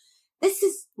 This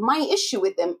is my issue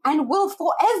with them and will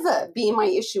forever be my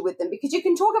issue with them, because you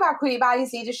can talk about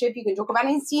Koulibaly's leadership, you can talk about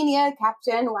Insigne,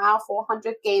 captain, wow,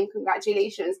 400th game,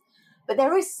 congratulations. But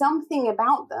there is something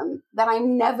about them that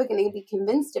I'm never going to be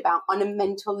convinced about on a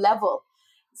mental level.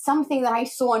 Something that I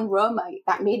saw in Roma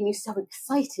that made me so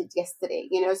excited yesterday,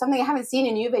 something I haven't seen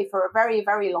in Juve for a very,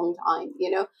 very long time,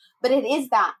 But it is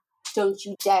that, don't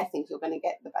you dare think you're going to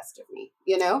get the best of me,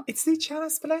 It's Luciano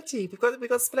Spalletti. We've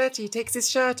got Spalletti. He takes his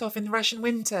shirt off in the Russian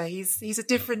winter. It's a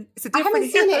different. I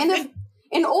haven't seen it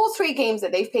in all 3 games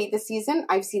that they've played this season.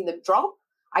 I've seen them drop.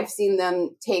 I've seen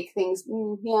them take things.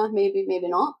 Maybe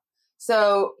not.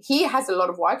 So he has a lot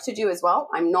of work to do as well.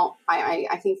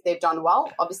 I think they've done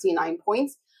well, obviously 9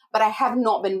 points, but I have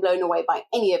not been blown away by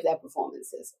any of their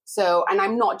performances. So, and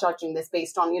I'm not judging this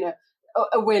based on,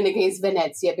 a win against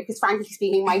Venezia, because frankly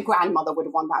speaking, my grandmother would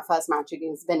have won that first match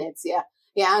against Venezia.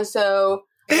 Yeah. So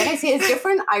Venezia is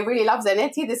different. I really love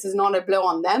Zanetti. This is not a blow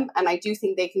on them. And I do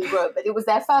think they can grow, but it was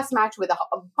their first match with a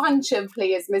bunch of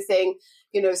players missing,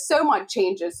 so much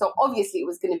changes. So obviously it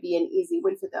was going to be an easy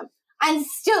win for them. And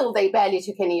still, they barely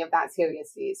took any of that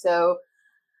seriously. So,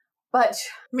 but...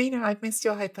 Mina, I've missed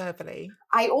your hyperbole.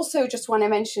 I also just want to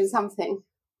mention something.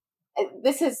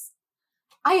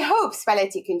 I hope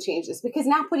Spalletti can change this, because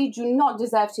Napoli do not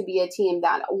deserve to be a team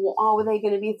that, are they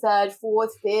going to be 3rd,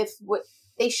 4th, 5th?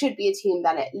 They should be a team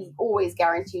that always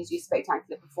guarantees you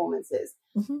spectacular performances.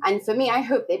 Mm-hmm. And for me, I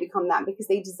hope they become that, because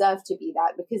they deserve to be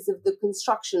that, because of the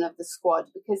construction of the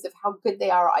squad, because of how good they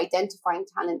are at identifying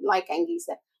talent like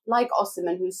Anguissa, like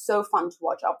Osimhen, who's so fun to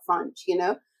watch up front,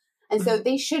 And so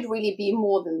they should really be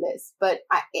more than this. But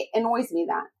it annoys me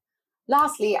that.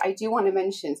 Lastly, I do want to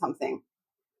mention something.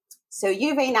 So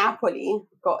Juve Napoli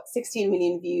got 16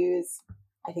 million views,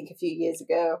 I think a few years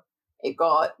ago. It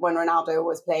got, when Ronaldo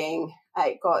was playing,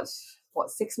 it got,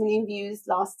 6 million views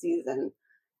last season.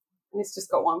 and it's just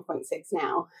got 1.6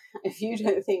 now. If you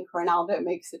don't think Ronaldo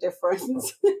makes a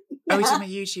difference. Oh, we're talking about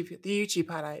YouTube, the YouTube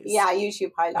highlights. Yeah,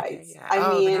 YouTube highlights. Okay, yeah.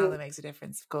 I mean, Ronaldo makes a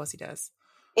difference. Of course he does.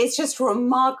 It's just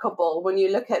remarkable when you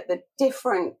look at the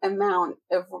different amount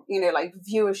of, like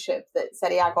viewership that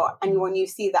Serie A got. And when you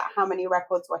see that how many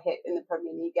records were hit in the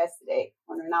Premier League yesterday,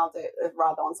 on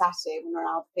Saturday, when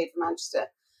Ronaldo played for Manchester.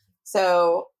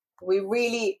 So we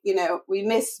really, we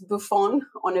miss Buffon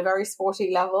on a very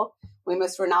sporting level. We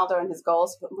miss Ronaldo and his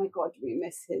goals, but my God, we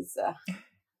miss his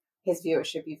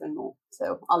viewership even more.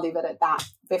 So I'll leave it at that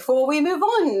before we move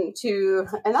on to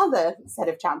another set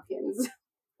of champions.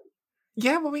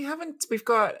 Yeah, well, we're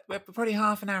probably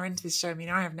half an hour into this show. I mean,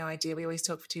 I have no idea. We always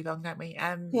talk for too long, don't we?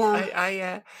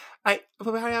 We're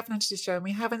probably half an hour into this show, and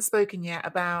we haven't spoken yet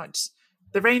about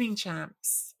the reigning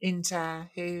champs, Inter,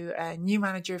 who new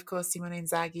manager, of course, Simone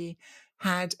Inzaghi,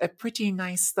 had a pretty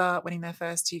nice start winning their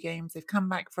first 2 games. They've come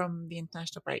back from the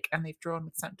international break and they've drawn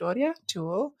with Sampdoria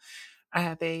 2-2.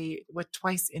 They were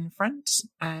twice in front.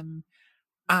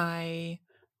 I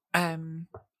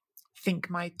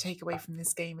think my takeaway from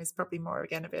this game is probably more,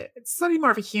 again, it's slightly more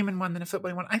of a human one than a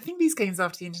footballing one. I think these games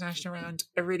after the international round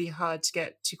are really hard to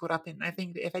get too caught up in. I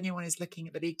think that if anyone is looking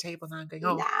at the league table now and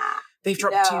going, they've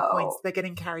dropped 2 points, they're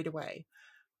getting carried away.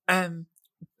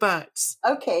 But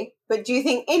do you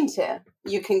think Inter,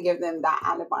 you can give them that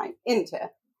alibi? Inter,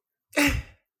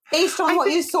 based on what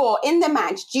you saw in the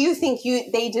match, do you think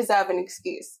they deserve an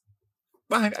excuse?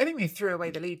 Well, I think they threw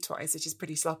away the lead twice, which is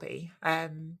pretty sloppy. I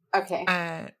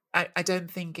don't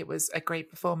think it was a great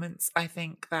performance. I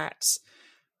think that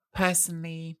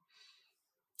personally,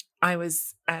 I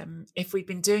was, if we'd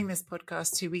been doing this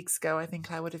podcast 2 weeks ago, I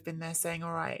think I would have been there saying,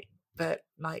 all right, but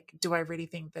do I really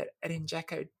think that Edin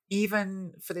Dzeko,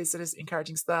 even for this sort of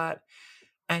encouraging start,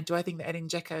 and do I think that Edin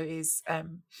Dzeko is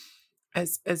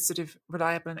as sort of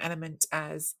reliable an element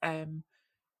as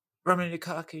Romelu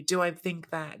Lukaku? Do I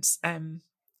think that I'm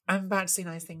about to say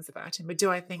nice things about him, but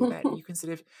do I think that you can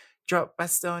sort of drop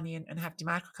Bastoni and have Di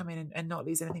Marco come in and not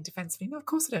lose anything defensively? No, of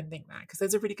course I don't think that, because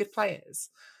those are really good players.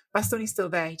 Bastoni's still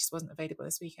there, he just wasn't available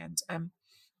this weekend.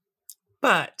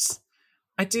 But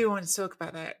I do want to talk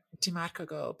about that Di Marco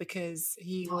goal, because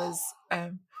he was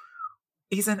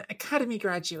he's an academy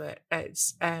graduate at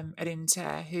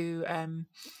Inter who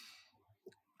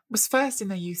was first in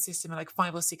their youth system at like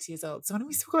 5 or 6 years old. So when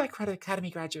we talk about academy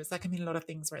graduates, that can mean a lot of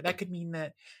things, right? That could mean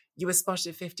that you were spotted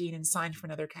at 15 and signed for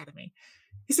another academy.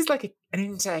 This is like an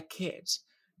Inter kid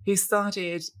who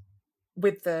started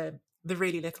with the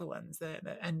really little ones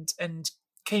and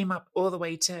came up all the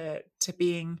way to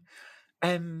being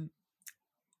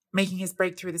making his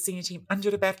breakthrough the senior team under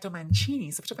Roberto Mancini.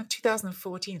 So we're talking about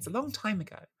 2014. It's a long time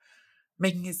ago,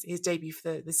 making his debut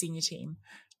for the senior team.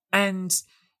 And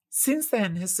since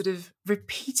then has sort of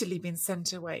repeatedly been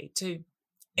sent away to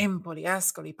Empoli,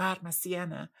 Ascoli, Parma,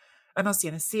 Siena,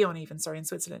 Sion even, in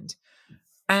Switzerland.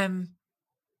 And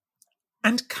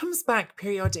comes back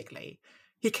periodically.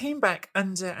 He came back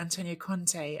under Antonio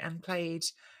Conte and played,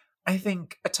 I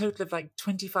think, a total of like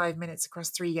 25 minutes across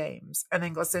 3 games, and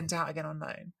then got sent out again on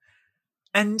loan.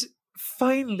 And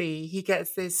finally, he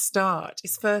gets this start,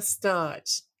 his first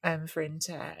start for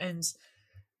Inter. And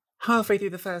halfway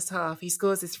through the first half, he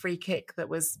scores this free kick that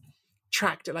was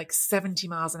tracked at like 70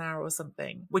 miles an hour or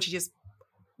something, which he just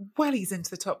wellies into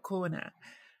the top corner.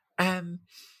 And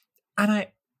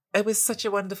it was such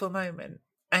a wonderful moment,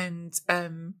 and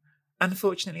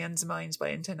unfortunately undermined by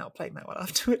Inter not playing that well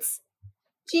afterwards.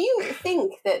 Do you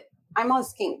think that, I'm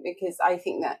asking because I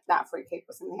think that free kick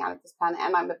was something out of this planet,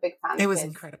 and I'm a big fan of it. It was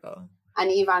incredible. And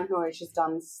Ivan Huric has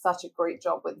done such a great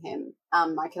job with him.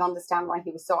 I can understand why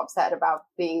he was so upset about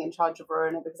being in charge of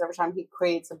Verona, because every time he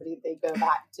creates somebody, they go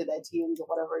back to their teams or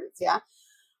whatever it is, yeah?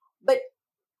 But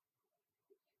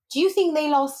do you think they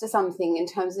lost something in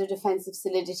terms of defensive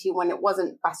solidity when it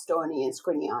wasn't Bastoni and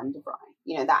Skriniar and De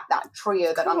Vrij? That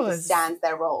trio that understands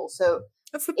their role. So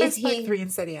that's the best back three in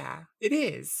Serie A. It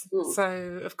is.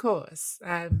 So, of course,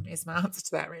 is my answer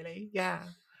to that, really. Yeah.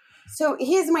 So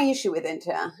here's my issue with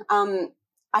Inter.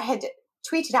 I had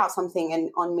tweeted out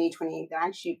something on May 28th that I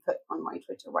actually put on my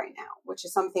Twitter right now, which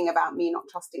is something about me not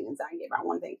trusting Inzaghi about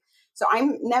one thing. So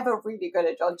I'm never really good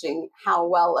at judging how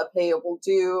well a player will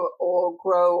do or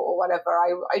grow or whatever.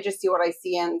 I just see what I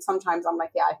see, and sometimes I'm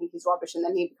like, yeah, I think he's rubbish, and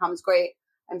then he becomes great.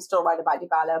 I'm still right about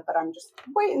Dybala, but I'm just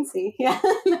wait and see. Yeah,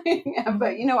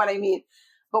 but you know what I mean.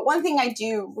 But one thing I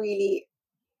do really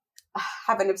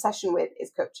have an obsession with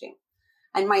is coaching.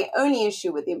 And my only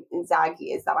issue with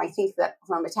Inzaghi is that I think that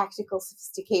from a tactical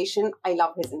sophistication, I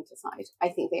love his Inter side. I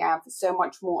think they have so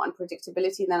much more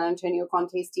unpredictability than Antonio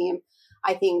Conte's team.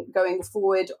 I think going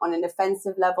forward on an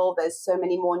offensive level, there's so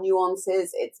many more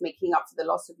nuances. It's making up for the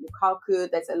loss of Lukaku.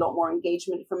 There's a lot more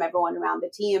engagement from everyone around the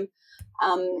team.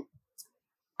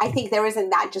 I think there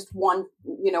isn't that just one,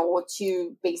 or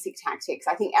two basic tactics.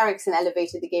 I think Eriksen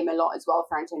elevated the game a lot as well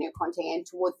for Antonio Conte. And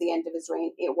towards the end of his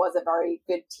reign, it was a very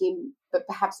good team, but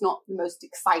perhaps not the most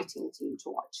exciting team to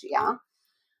watch. Yeah.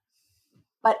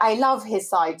 But I love his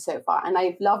side so far, and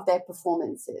I've loved their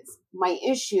performances. My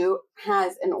issue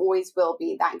has and always will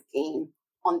be that game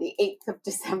on the 8th of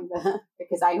December,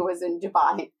 because I was in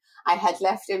Dubai. I had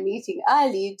left a meeting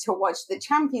early to watch the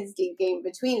Champions League game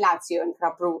between Lazio and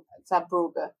Club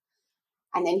Brugge.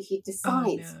 And then he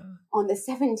decides on the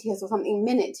 70th or something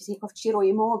minute to take off Ciro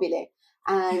Immobile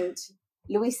and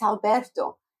Luis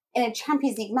Alberto in a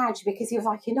Champions League match, because he was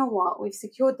like, you know what, we've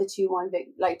secured the 2-1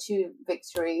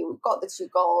 victory. We've got the 2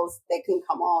 goals. They can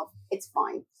come off. It's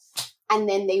fine. And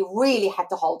then they really had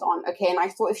to hold on. Okay. And I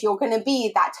thought, if you're going to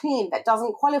be that team that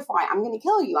doesn't qualify, I'm going to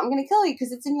kill you. I'm going to kill you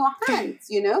because it's in your hands,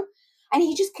 And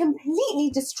he just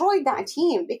completely destroyed that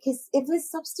team because of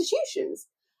his substitutions.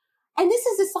 And this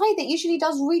is a side that usually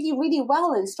does really, really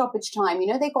well in stoppage time.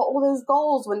 They got all those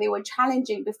goals when they were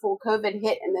challenging before COVID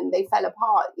hit, and then they fell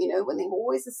apart, when they were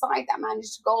always a side that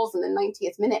managed goals in the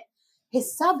 90th minute.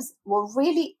 His subs were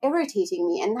really irritating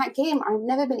me. And that game, I've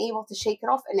never been able to shake it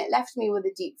off. And it left me with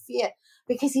a deep fear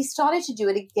because he started to do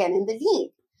it again in the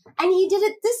league. And he did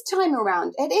it this time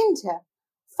around at Inter.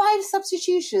 5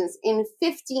 substitutions in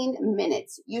 15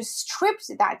 minutes. You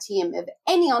stripped that team of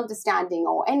any understanding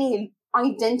or any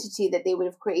identity that they would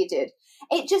have created.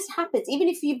 It just happens. Even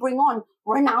if you bring on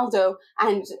Ronaldo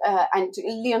and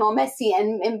Lionel Messi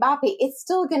and Mbappe, it's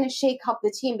still going to shake up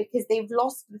the team because they've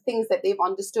lost the things that they've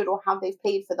understood or how they've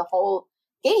played for the whole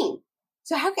game.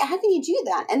 So how can you do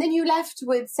that? And then you're left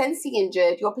with Sensi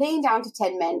injured. You're playing down to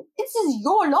 10 men. This is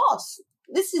your loss.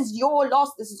 This is your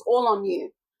loss. This is all on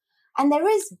you. And there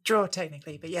is draw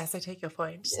technically, but yes, I take your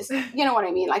point. You know what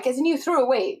I mean? Like, as in you threw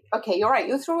away. Okay, you're right.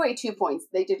 You threw away 2 points.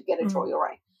 They did get a draw. You're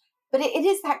right. But it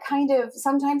is that kind of,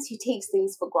 sometimes he takes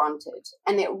things for granted,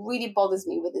 and it really bothers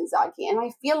me with Inzaghi. And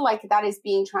I feel like that is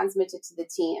being transmitted to the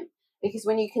team, because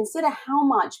when you consider how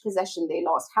much possession they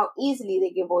lost, how easily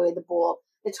they give away the ball,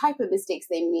 the type of mistakes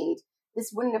they made,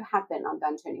 this wouldn't have happened under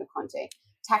Antonio Conte.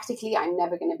 Tactically, I'm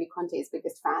never going to be Conte's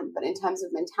biggest fan, but in terms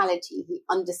of mentality, he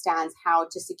understands how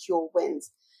to secure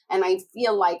wins. And I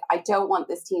feel like I don't want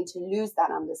this team to lose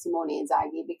that under Simone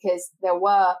Inzaghi, because there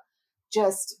was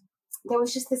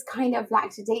just this kind of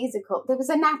lackadaisical, there was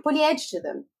a Napoli edge to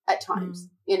them at times,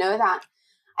 that.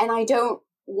 And I don't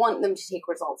want them to take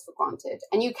results for granted.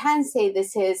 And you can say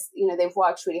this is, they've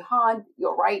worked really hard.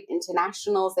 You're right.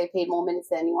 Internationals, they played more minutes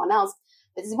than anyone else.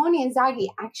 But Simone Inzaghi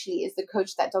actually is the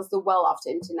coach that does the well after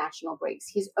international breaks.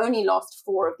 He's only lost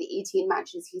 4 of the 18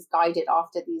 matches he's guided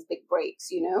after these big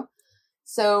breaks,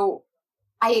 So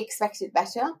I expected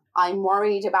better. I'm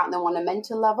worried about them on a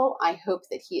mental level. I hope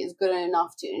that he is good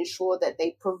enough to ensure that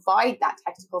they provide that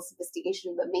tactical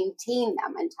sophistication, but maintain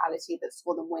that mentality that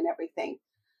saw them win everything.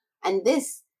 And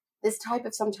this type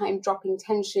of sometimes dropping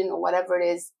tension or whatever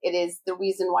it is the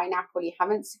reason why Napoli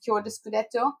haven't secured a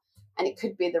Scudetto. And it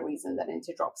could be the reason that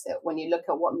Inter drops it when you look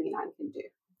at what Milan can do.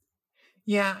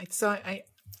 Yeah, so I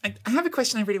have a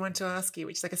question I really want to ask you,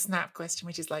 which is like a snap question,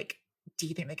 which is like, do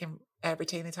you think they can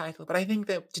retain the title? But I think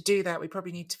that to do that, we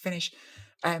probably need to finish.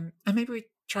 And maybe we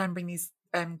try and bring these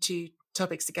 2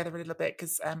 topics together a little bit,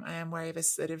 because I am wary of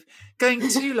us sort of going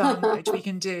too long, which we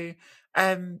can do.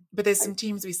 But there's some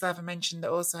teams we still haven't mentioned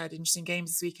that also had interesting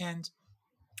games this weekend.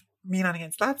 Milan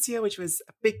against Lazio, which was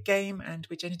a big game and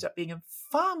which ended up being a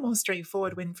far more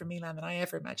straightforward win for Milan than I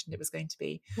ever imagined it was going to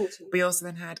be. We also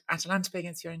then had Atalanta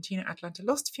against Fiorentina. Atalanta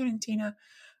lost to Fiorentina.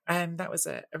 That was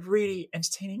a really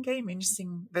entertaining game.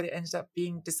 Interesting that it ended up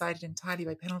being decided entirely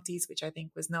by penalties, which I think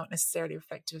was not necessarily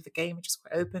reflective of the game, which was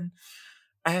quite open.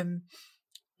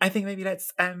 I think maybe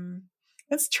let's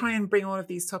try and bring all of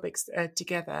these topics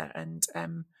together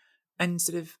and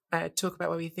sort of talk about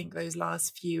where we think those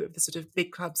last few of the sort of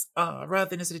big clubs are, rather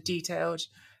than a sort of detailed,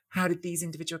 how did these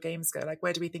individual games go? Like,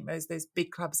 where do we think those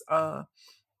big clubs are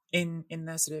in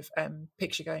the sort of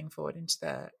picture going forward into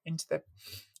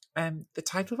the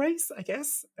title race, I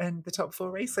guess, and the top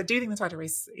 4 race? I do think the title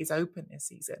race is open this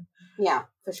season. Yeah,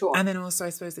 for sure. And then also, I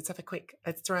suppose,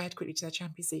 let's throw ahead quickly to the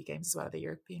Champions League games as well, the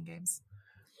European games.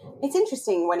 It's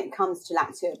interesting when it comes to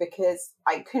Lazio, because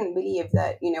I couldn't believe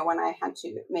that, when I had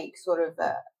to make sort of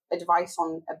advice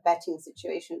on a betting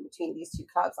situation between these 2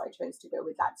 clubs, I chose to go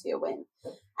with Lazio win.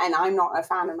 And I'm not a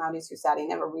fan of Maurizio Sarri.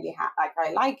 Never really had,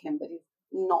 I like him, but he's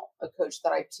not a coach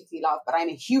that I particularly love. But I'm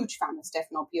a huge fan of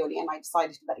Stefano Pioli, and I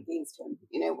decided to bet against him.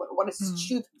 What a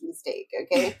stupid mistake,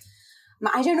 okay?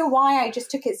 I don't know why I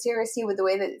just took it seriously with the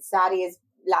way that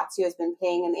Lazio has been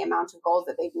playing and the amount of goals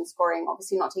that they've been scoring.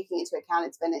 Obviously not taking into account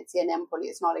it's Venezia and Empoli.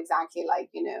 It's not exactly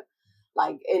like,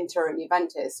 like Inter and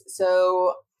Juventus.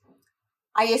 So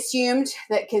I assumed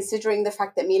that considering the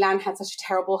fact that Milan had such a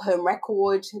terrible home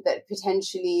record, that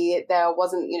potentially there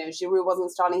wasn't, Giroud wasn't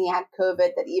starting, he had COVID,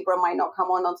 that Ibra might not come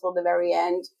on until the very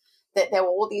end, that there were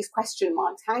all these question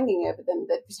marks hanging over them,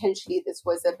 that potentially this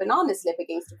was a banana slip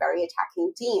against a very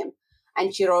attacking team.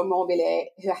 And Ciro Immobile,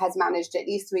 who has managed at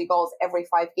least 3 goals every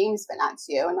 5 games for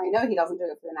Lazio, and I know he doesn't do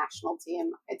it for the national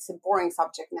team. It's a boring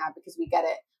subject now because we get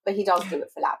it, but he does do it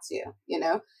for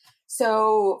Lazio,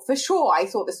 So for sure, I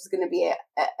thought this was going to be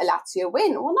a Lazio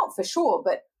win. Well, not for sure,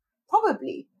 but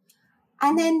probably.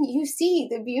 And then you see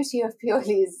the beauty of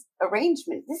Pioli's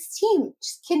arrangement. This team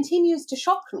just continues to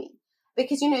shock me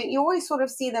because, you always sort of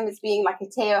see them as being like a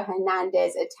Theo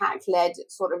Hernandez attack-led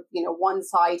sort of, one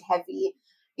side heavy,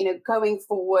 going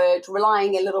forward,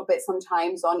 relying a little bit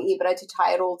sometimes on Ibra to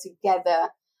tie it all together.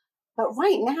 But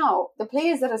right now, the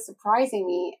players that are surprising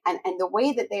me and the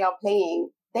way that they are playing,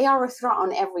 they are a threat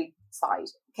on every side,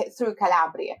 through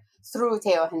Calabria, through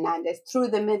Theo Hernandez, through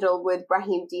the middle with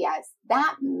Brahim Diaz.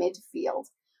 That midfield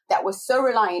that was so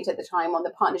reliant at the time on the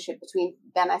partnership between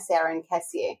Benacer and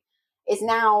Kessié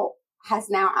has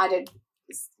now added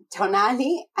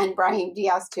Tonali and Brahim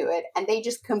Diaz to it, and they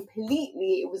just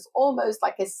completely, it was almost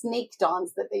like a snake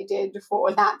dance that they did for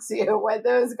Lazio, where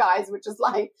those guys were just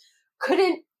like,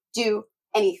 couldn't do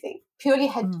anything. Pioli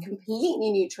had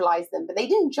completely neutralized them, but they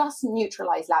didn't just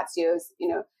neutralize Lazio's,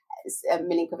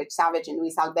 Milinkovic-Savic and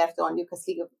Luis Alberto and Lucas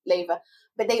Leiva,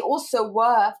 but they also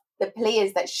were the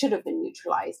players that should have been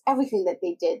neutralized. Everything that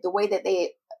they did, the way that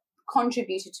they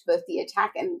contributed to both the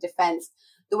attack and the defense,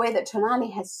 the way that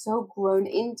Tonali has so grown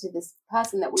into this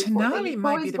person that we Tonali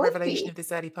might be the revelation of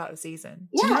this early part of the season.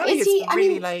 Yeah, Tonali is he?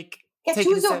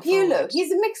 Gattuso Pirlo.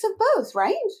 He's a mix of both,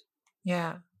 right?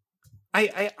 Yeah.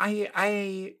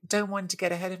 I don't want to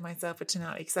get ahead of myself with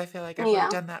Tonali because I feel like I've already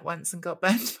done that once and got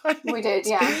burnt by it. We did,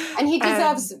 yeah. And he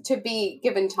deserves to be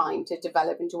given time to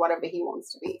develop into whatever he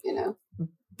wants to be,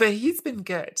 But he's been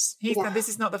good. This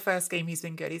is not the first game he's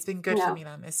been good. He's been good for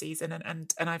Milan this season,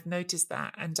 and I've noticed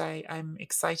that, and I'm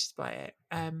excited by it.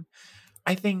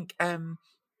 I think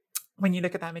when you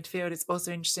look at that midfield, it's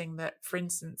also interesting that, for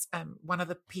instance, one of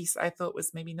the piece I thought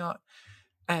was maybe not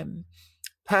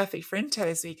perfect for Inter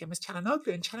this weekend was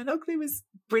Çalhanoğlu, and Çalhanoğlu was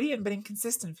brilliant but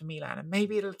inconsistent for Milan, and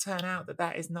maybe it'll turn out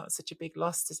that is not such a big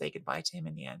loss to say goodbye to him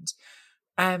in the end.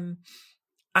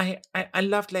 I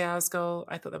loved Leao's goal.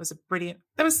 I thought there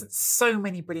was so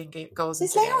many brilliant goals.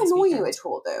 Does Leao annoy you at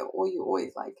all though, or you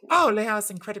always like him? Oh,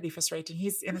 Leao's incredibly frustrating.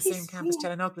 He's in the same camp as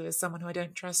Çalhanoğlu, as someone who I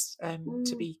don't trust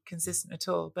to be consistent at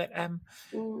all, but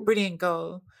brilliant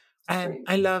goal.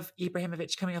 I love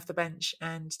Ibrahimovic coming off the bench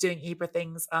and doing Ibra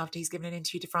things after he's given an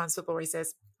interview to France Football where he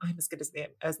says, I'm as good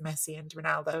as Messi and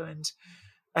Ronaldo,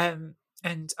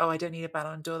 and I don't need a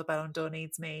Ballon d'Or, the Ballon d'Or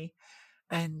needs me,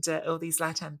 and all these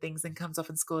Zlatan things, and comes off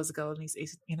and scores a goal, and he's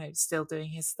still doing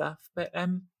his stuff. But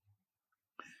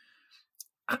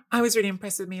I was really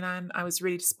impressed with Milan. I was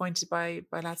really disappointed by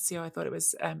Lazio. I thought it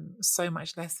was so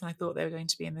much less than I thought they were going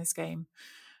to be in this game.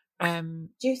 Do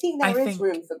you think there is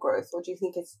room for growth, or do you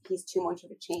think he's too much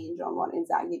of a change on what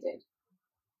Inzaghi did?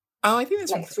 Oh, I think there's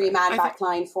like 3-man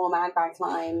backline, 4-man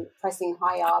backline, pressing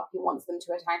high up. He wants them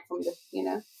to attack from the,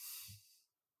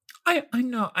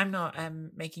 I'm not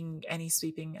making any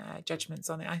sweeping judgments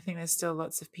on it. I think there's still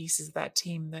lots of pieces of that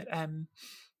team that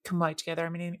can work together. I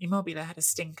mean, Immobile had a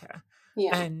stinker,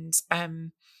 and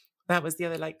that was the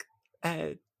other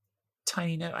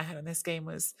tiny note I had on this game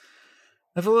was,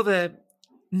 of all the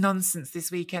nonsense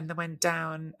this weekend that went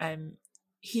down,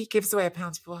 he gives away a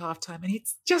penalty before half-time, and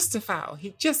it's just a foul.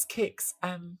 He just kicks.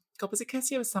 Was it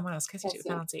Kessié or someone else? Kessié took the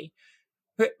penalty.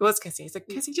 It was Kessié. So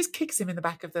Kessié just kicks him in the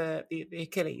back of the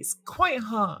Achilles quite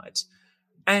hard,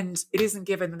 and it isn't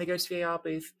given. And they go to the VAR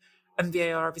booth, and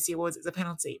VAR obviously awards it as a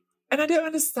penalty. And I don't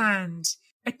understand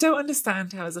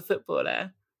how, as a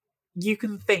footballer, you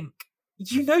can think,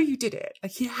 you did it.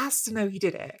 Like, he has to know he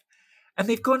did it. And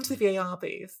they've gone to the VAR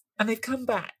booth, and they've come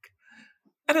back.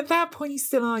 And at that point, he's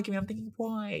still arguing. I'm thinking,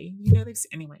 why?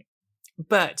 Anyway.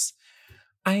 But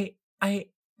I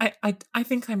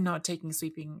think I'm not taking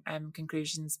sweeping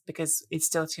conclusions because it's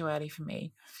still too early for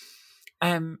me.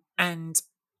 And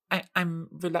I'm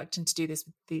reluctant to do this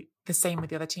with the same with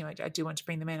the other team. I do want to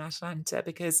bring them in, Atalanta,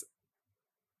 because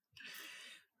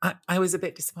I was a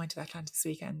bit disappointed with Atalanta this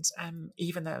weekend,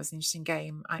 even though it was an interesting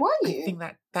game. I think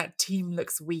that team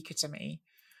looks weaker to me.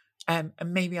 And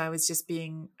maybe I was just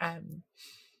being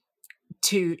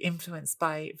too influenced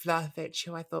by Vlahovic,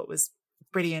 who I thought was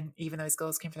brilliant, even though his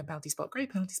goals came from the penalty spot.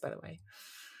 Great penalties, by the way.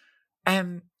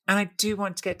 And I do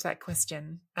want to get to that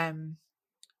question. Mina,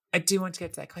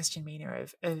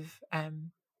 of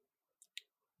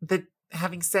the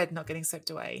having said not getting swept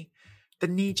away, the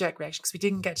knee-jerk reaction, because we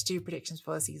didn't get to do predictions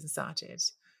before the season started.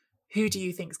 Who do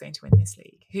you think is going to win this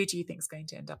league? Who do you think is going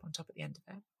to end up on top at the end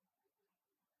of it?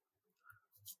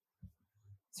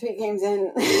 3 games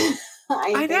in.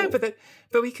 I know,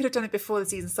 but we could have done it before the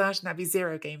season started, and that'd be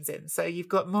 0 games in. So you've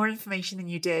got more information than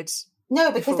you did.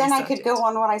 No, because then I could go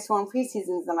on what I saw in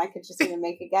preseasons, and I could just even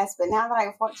make a guess. But now that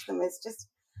I've watched them, it's just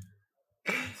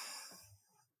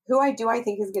who I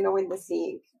think is going to win this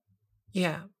league.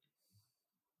 Yeah,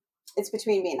 it's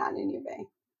between Milan and Juve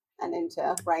and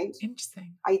Inter, right?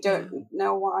 Interesting. I don't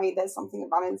know why. There's something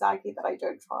about Inzaghi that I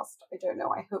don't trust. I don't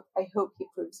know. I hope he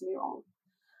proves me wrong.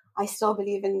 I still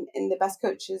believe in the best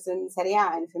coaches in Serie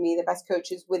A, and for me, the best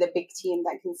coaches with a big team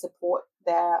that can support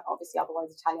their, obviously,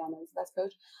 otherwise Italiano is the best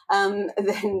coach.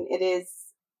 Then it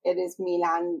is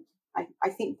Milan. I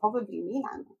think probably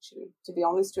Milan, actually, to be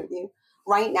honest with you.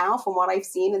 Right now, from what I've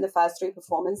seen in the first 3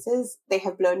 performances, they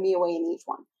have blown me away in each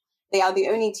one. They are the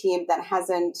only team that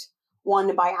hasn't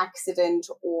won by accident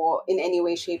or in any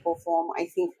way, shape, or form. I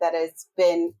think that it's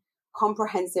been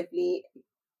comprehensively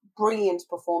brilliant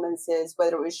performances,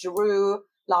 whether it was Giroud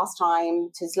last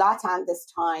time, to Zlatan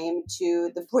this time,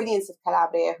 to the brilliance of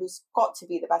Calabria, who's got to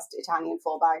be the best Italian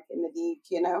fullback in the league,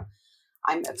 you know.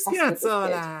 I'm obsessed with this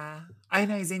kid. I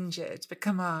know he's injured, but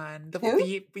come on. Who?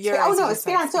 Spinazzola.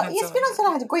 Yeah,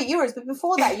 Spinazzola had great Euros, but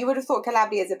before that, you would have thought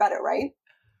Calabria is a better, right?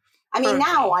 I mean,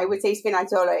 now I would say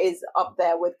Spinazzola is up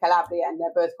there with Calabria, and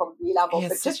they're both probably level.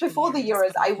 But just before the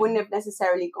Euros, I wouldn't have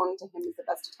necessarily gone to him as the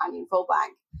best Italian fullback.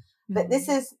 But this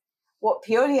is what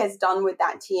Pioli has done with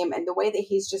that team, and the way that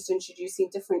he's just introducing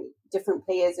different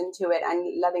players into it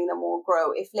and letting them all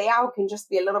grow. If Leao can just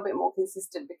be a little bit more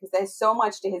consistent, because there's so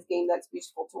much to his game that's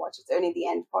beautiful to watch. It's only the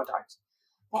end product.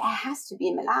 But it has to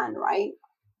be Milan, right?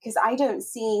 Because I don't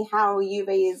see how Juve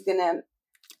is going to...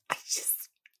 I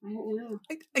don't know.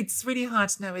 It's really hard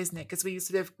to know, isn't it? Because we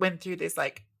sort of went through this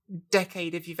like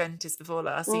decade of Juventus before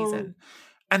last season.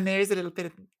 And there is a little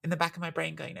bit in the back of my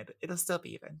brain going, it'll still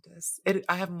be Juventus.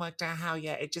 I haven't worked out how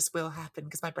yet. It just will happen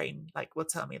because my brain will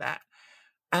tell me that.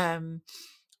 I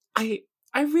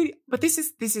really, but this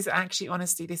is actually,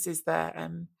 honestly, this is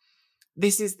the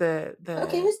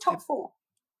okay, who's top 4?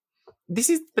 This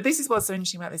is what's so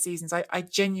interesting about the seasons. I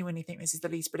genuinely think this is the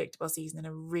least predictable season in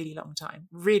a really long time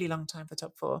for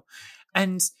top 4.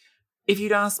 And if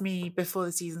you'd asked me before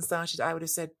the season started, I would have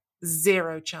said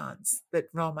 0 chance that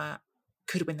Roma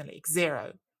could win the league.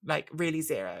 0, really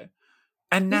 0.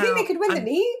 And now you think they could win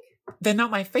the league? They're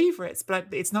not my favourites, but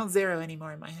it's not 0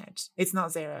 anymore in my head. It's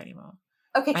not 0 anymore.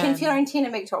 Okay, can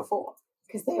Fiorentina make top 4?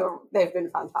 Because they've been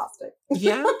fantastic.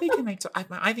 Yeah, they can make top.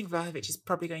 I think Vlahovic is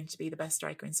probably going to be the best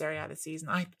striker in Serie A this season.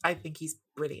 I think he's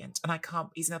brilliant, and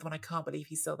he's another one I can't believe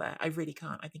he's still there. I really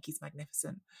can't. I think he's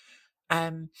magnificent.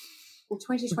 In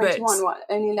 2021,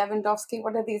 only Lewandowski?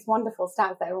 What are these wonderful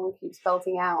stats that everyone keeps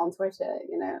belting out on Twitter?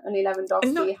 You know, only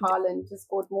Lewandowski, Haaland has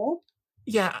scored more.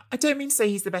 Yeah, I don't mean to say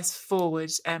he's the best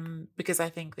forward, because I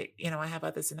think that, I have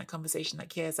others in that conversation like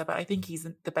Chiesa, but I think he's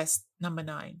the best number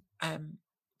 9,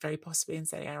 very possibly in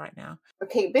Serie A right now.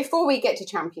 Okay, before we get to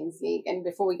Champions League and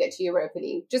before we get to Europa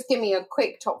League, just give me a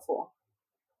quick top 4.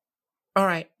 All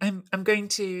right, I'm going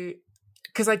to...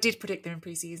 Because I did predict them in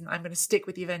pre-season, I'm going to stick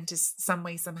with Juventus some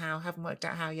way, somehow. Haven't worked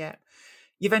out how yet.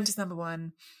 Juventus number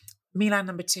 1, Milan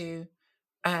number 2,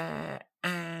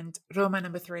 and Roma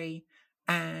number 3,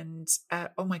 and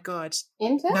oh my God,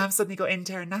 Inter? Now I've suddenly got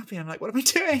Inter and Napoli. I'm like, what am I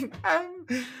doing?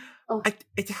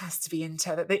 It has to be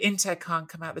Inter. The Inter can't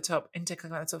come out the top. Inter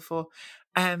can't come out the top 4.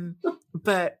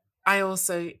 But I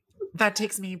also, that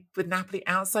takes me with Napoli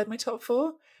outside my top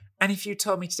 4. And if you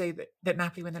told me today that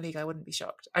Napoli win the league, I wouldn't be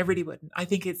shocked. I really wouldn't. I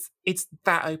think it's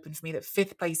that open for me that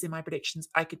 5th place in my predictions,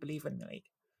 I could believe win the league.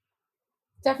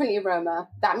 Definitely Roma.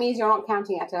 That means you're not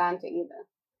counting Atalanta either.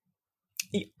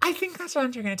 I think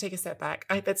Atalanta are going to take a step back.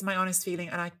 That's my honest feeling,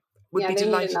 and I would be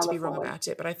delighted to be wrong about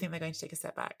it, but I think they're going to take a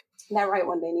step back. They're right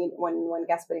when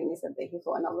Gasperini said that he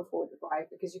thought another forward would arrive,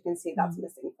 because you can see that's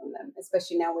missing from them,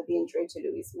 especially now with the injury to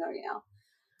Luis Muriel.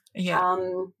 Yeah.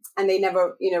 And they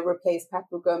never, replaced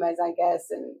Papu Gomez, I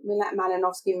guess, and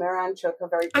Malinowski, Miranchuk are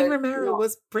very good. And Romero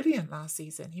was brilliant last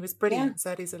season. He was brilliant.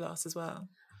 Yeah. That is a loss as well.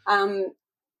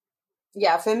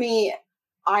 Yeah, for me,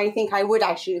 I think I would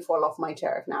actually fall off my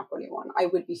chair if Napoli won. I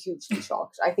would be hugely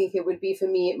shocked. I think it would be, for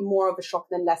me, more of a shock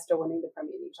than Leicester winning the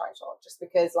Premier League. league title, just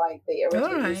because like they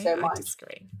irritate me so much. I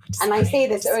disagree. And I say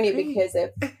this only because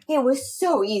it was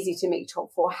so easy to make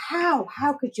top 4.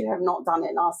 How could you have not done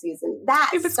it last season?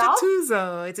 It's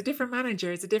Gattuso. It's a different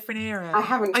manager. It's a different era. I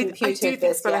haven't computed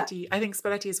this yet. I think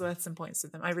Spalletti is worth some points to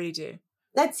them. I really do.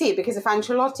 Let's see, because if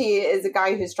Ancelotti is a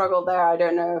guy who struggled there, I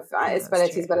don't know if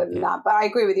Spalletti is better than that. But I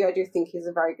agree with you. I do think he's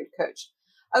a very good coach.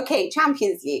 Okay,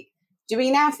 Champions League. Do we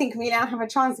now think Milan have a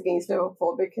chance against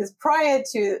Liverpool? Because prior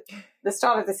to the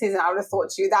start of the season, I would have thought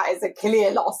to you that is a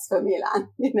clear loss for Milan,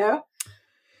 you know?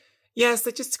 Yeah,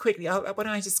 so just quickly, why don't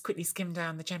I just quickly skim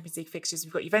down the Champions League fixtures?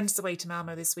 We've got Juventus away to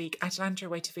Malmo this week, Atalanta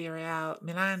away to Villarreal,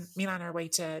 Milan are away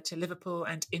to Liverpool,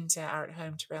 and Inter are at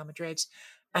home to Real Madrid.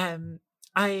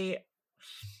 I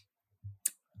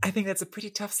think that's a pretty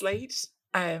tough slate.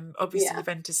 Obviously,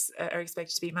 Juventus are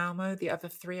expected to beat Malmo. The other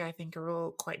 3, I think, are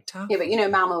all quite tough. Yeah, but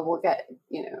Malmo will get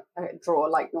a draw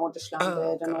like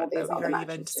Nordirland and all these other matches,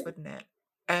 Juventus, wouldn't it?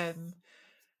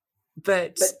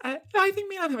 But I think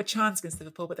Milan have a chance against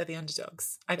Liverpool, but they're the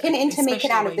underdogs. Can Inter make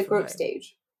it out of the group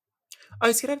stage?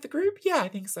 Oh, to get out of the group? Yeah, I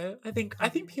think so. I think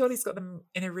Pioli's got them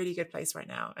in a really good place right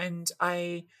now, and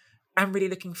I'm really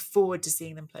looking forward to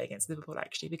seeing them play against Liverpool,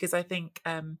 actually, because I think...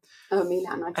 Milan.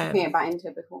 I'm talking about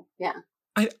Inter before. Yeah.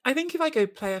 I think if I go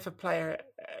player for player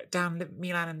down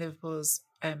Milan and Liverpool's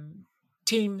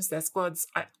teams, their squads,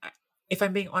 if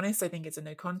I'm being honest, I think it's a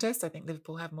no contest. I think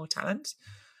Liverpool have more talent.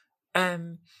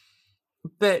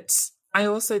 But I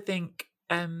also think...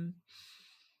 I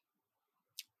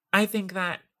think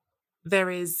that there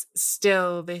is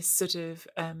still this sort of...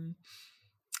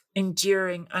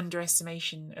 enduring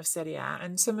underestimation of Serie A,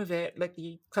 and some of it, like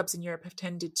the clubs in Europe, have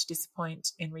tended to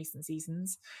disappoint in recent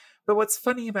seasons. But what's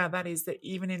funny about that is that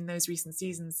even in those recent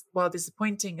seasons, while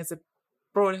disappointing as a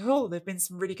broad whole, there have been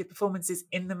some really good performances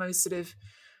in the most sort of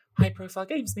high-profile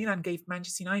games. Milan gave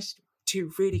Manchester United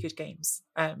 2 really good games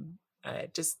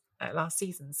last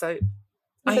season. So,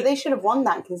 but they should have won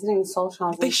that, considering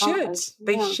Solskjaer.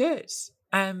 They should.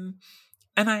 And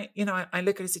I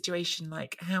look at a situation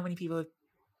like how many people have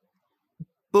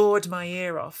bored my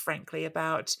ear off, frankly,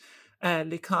 about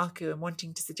Lukaku and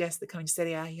wanting to suggest that coming to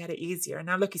Serie A he had it easier. And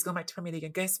now look, he's gone back to Premier League,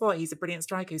 and guess what? He's a brilliant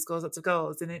striker who scores lots of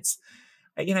goals. And it's,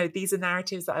 these are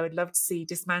narratives that I would love to see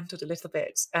dismantled a little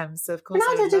bit. So of course,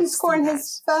 Ronaldo didn't score in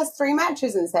his first 3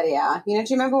 matches in Serie A. Do you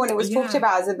remember when it was talked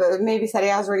about as maybe Serie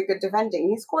A is really good defending?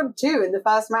 He scored 2 in the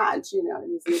first match. In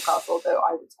Newcastle, though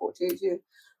I would score 2 too.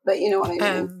 But you know what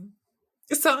I mean.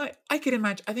 So I could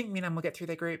imagine. I think Milan will get through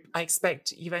their group. I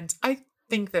expect Juventus. I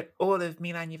think that all of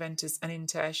Milan, Juventus and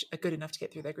Inter are good enough to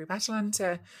get through their group.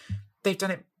 Atalanta, they've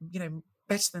done it,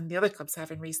 better than the other clubs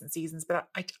have in recent seasons. But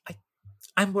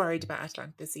I'm worried about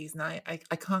Atalanta this season. I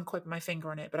can't quite put my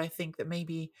finger on it, but I think that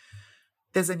maybe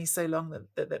there's only so long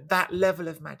that level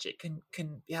of magic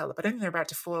can be held up. I don't think they're about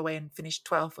to fall away and finish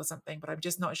 12th or something, but I'm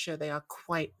just not sure they are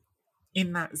quite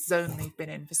in that zone they've been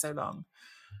in for so long.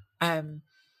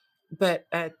 But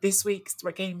this week's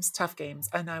games, tough games,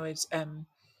 and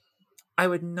I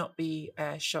would not be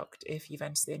shocked if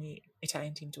Juventus, the only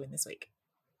Italian team to win this week.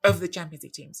 Of the Champions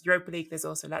League teams. Europa League, there's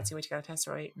also Lazio away to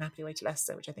Galatasaray, Napoli away to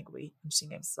Leicester, which I think will be interesting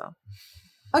games as well.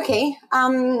 Okay,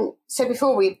 so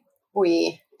before we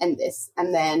end this,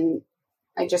 and then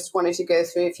I just wanted to go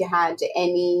through if you had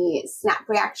any snap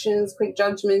reactions, quick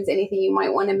judgments, anything you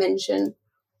might want to mention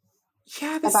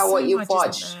about what you've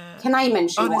watched. Can I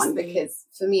mention one? Because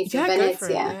for me, for Venezia... Go for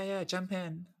it. Yeah, jump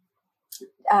in.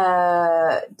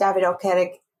 David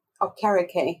Okereke.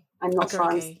 I'm not sure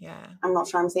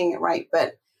I'm saying it right,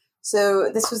 but so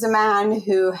this was a man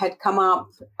who had come up.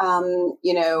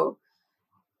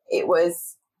 It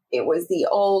was the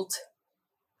old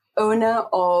owner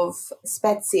of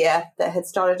Spezia that had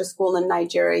started a school in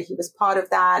Nigeria. He was part of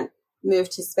that.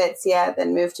 Moved to Spezia,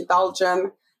 then moved to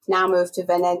Belgium. Now moved to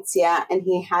Venezia, and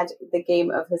he had the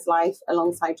game of his life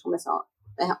alongside Thomas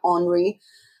Henry.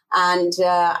 And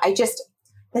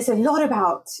there's a lot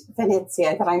about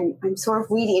Venezia that I'm sort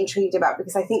of really intrigued about,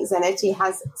 because I think Zanetti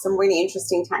has some really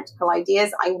interesting tactical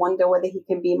ideas. I wonder whether he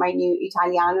can be my new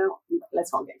Italiano.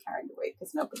 Let's not get carried away,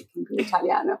 because nobody can be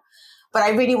Italiano. But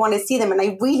I really want to see them, and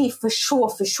I really for sure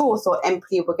thought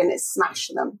Empoli were going to smash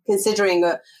them, considering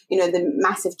the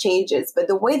massive changes. But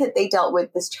the way that they dealt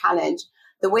with this challenge,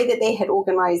 the way that they had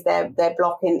organized their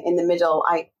block in the middle,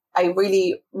 I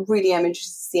really, really am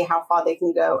interested to see how far they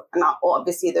can go. And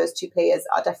obviously those 2 players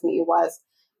are definitely worth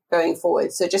going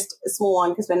forward. So just a small one,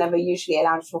 because we're never usually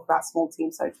allowed to talk about small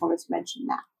teams. So I just wanted to mention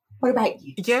that. What about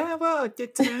you? Yeah, well, to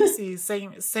be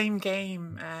honest, same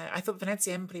game. I thought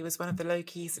Venezia Empoli was one of the low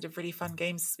key sort of really fun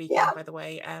games this weekend. By the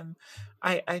way,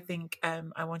 I think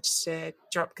I wanted to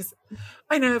drop because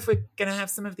I know if we're going to have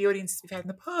some of the audiences we've had in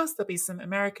the past, there'll be some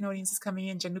American audiences coming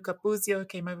in. Gianluca Buzio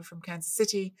came over from Kansas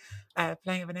City,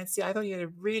 playing at Venezia. I thought he had a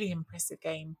really impressive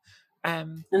game.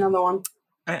 Another one.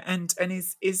 And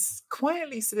is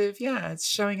quietly sort of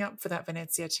showing up for that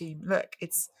Venezia team. Look,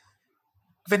 it's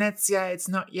Venezia. It's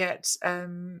not yet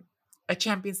a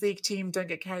Champions League team. Don't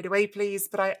get carried away, please.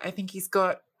 But I think he's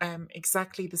got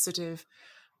exactly the sort of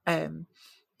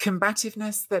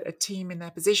combativeness that a team in their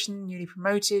position, newly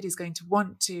promoted, is going to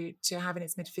want to have in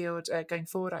its midfield going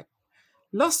forward. I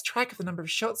lost track of the number of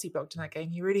shots he blocked in that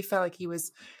game. He really felt like he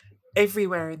was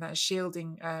everywhere in that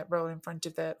shielding role in front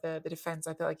of the defence.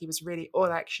 I felt like he was really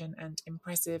all action and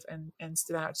impressive and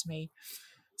stood out to me.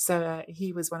 So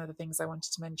he was one of the things I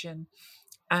wanted to mention.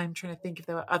 I'm trying to think if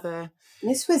there were other...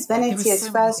 This was Venezia's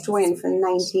first win for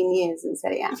 19 years in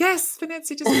Serie A. Yes,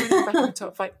 Venezia just winning back in the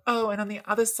top 5. Oh, and on the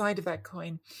other side of that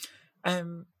coin,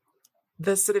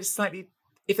 the sort of slightly...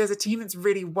 If there's a team that's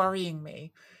really worrying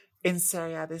me in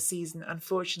Serie A this season,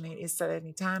 unfortunately, it is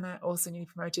Salernitana, also newly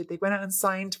promoted. They went out and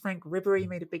signed Frank Ribery,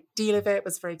 made a big deal of it. It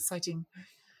was very exciting,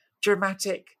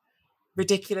 dramatic,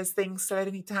 ridiculous thing.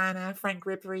 Salernitana, Frank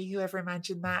Ribery, whoever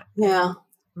imagined that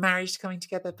marriage coming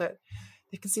together, but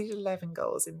they conceded 11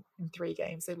 goals in 3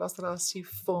 games. They lost the last 2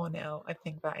 4-0. I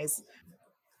think that is...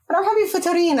 But I'm happy for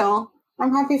Torino.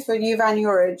 I'm happy for Jovan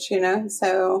Juric,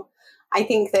 So I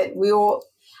think that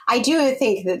I do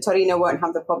think that Torino won't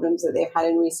have the problems that they've had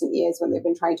in recent years when they've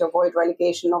been trying to avoid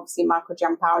relegation. Obviously, Marco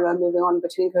Giampaolo moving on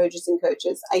between coaches and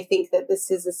coaches. I think that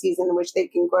this is a season in which they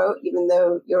can grow, even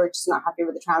though Juric is not happy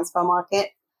with the transfer market.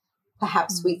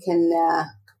 Perhaps we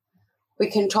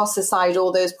can toss aside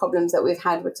all those problems that we've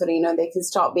had with Torino. They can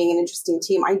start being an interesting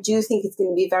team. I do think it's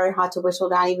going to be very hard to whittle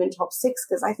down even top 6,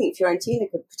 because I think Fiorentina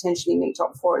could potentially make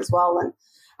top 4 as well.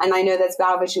 And I know there's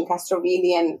Vlahovic and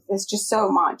Castrovilli, and there's just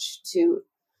so much to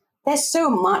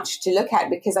look at,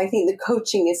 because I think the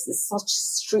coaching is such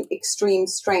extreme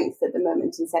strength at the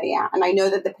moment in Serie A. And I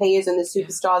know that the players and the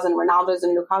superstars and Ronaldo's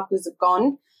and Lukaku's have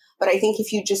gone, but I think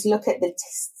if you just look at the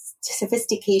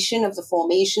sophistication of the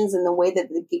formations and the way that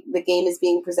the game is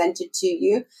being presented to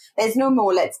you, there's no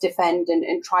more let's defend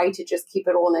and try to just keep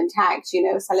it all intact.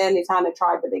 Salernitana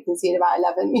tried, but they conceded about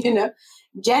 11.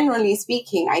 Generally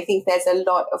speaking, I think there's a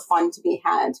lot of fun to be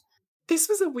had. This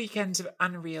was a weekend of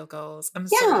unreal goals. I'm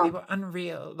sorry, they were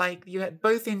unreal. Like, you had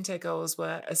both Inter goals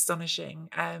were astonishing.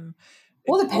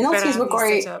 All the penalties were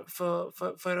great. Set up for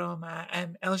Roma.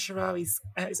 El Shaarawy's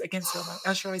against Roma.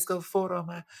 El Shaarawy's goal for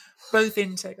Roma. Both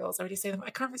Inter goals. I already say them. I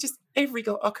can't remember just every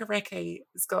goal.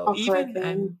 Okereke's goal.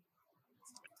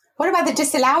 What about the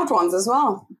disallowed ones as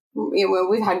well?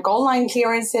 We've had goal line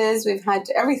clearances. We've had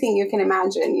everything you can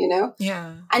imagine,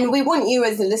 Yeah. And we want you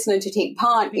as a listener to take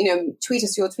part. Tweet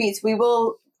us your tweets. We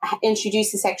will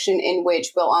introduce a section in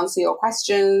which we'll answer your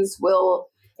questions. We'll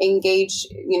engage,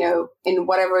 in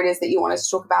whatever it is that you want us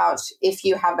to talk about. If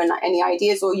you have any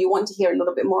ideas or you want to hear a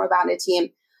little bit more about a team,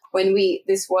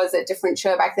 this was a different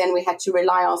show back then, we had to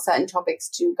rely on certain topics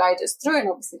to guide us through. And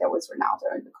obviously there was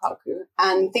Ronaldo and Lukaku,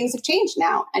 and things have changed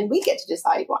now and we get to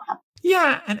decide what happens.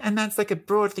 Yeah, and that's like a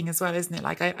broad thing as well, isn't it?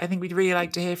 Like, I think we'd really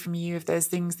like to hear from you if there's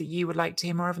things that you would like to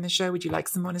hear more of in the show. Would you like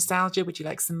some more nostalgia? Would you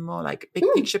like some more like big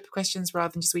picture questions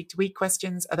rather than just week-to-week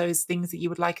questions? Are those things that you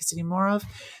would like us to do more of?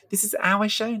 This is our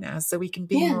show now, so we can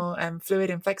be more fluid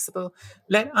and flexible.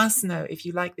 Let us know if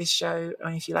you like this show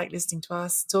or if you like listening to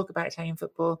us talk about Italian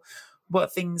football,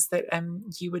 what things that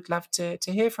you would love to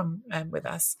hear from with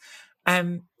us.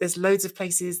 There's loads of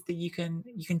places that you can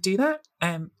do that.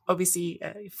 Obviously,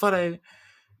 follow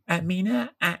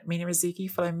Mina at Mina Rizzuki.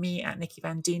 Follow me at Nikki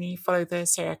Bandini. Follow the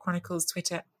Serie A Chronicles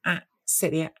Twitter at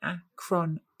Serie A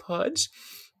Chron Pod.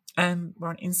 We're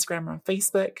on Instagram. We're on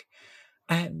Facebook.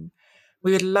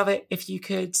 We would love it if you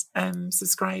could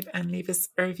subscribe and leave us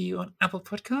a review on Apple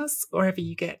Podcasts or wherever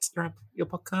you get your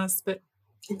podcasts. But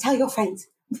and tell your friends.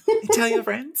 Tell your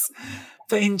friends.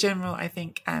 But in general, I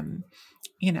think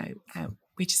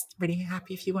we're just really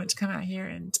happy if you want to come out here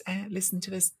and listen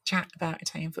to us chat about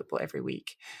Italian football every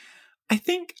week. I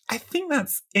think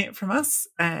that's it from us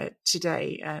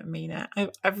today, Mina.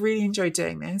 I've really enjoyed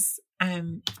doing this.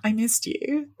 I missed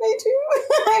you. Me too.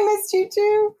 I missed you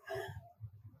too.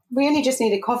 We only just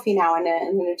need a coffee now and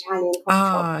an Italian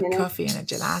coffee shop. Coffee and a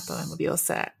gelato, and we'll be all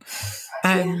set.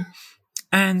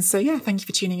 And so, thank you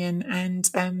for tuning in,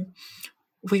 and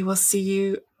we will see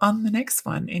you on the next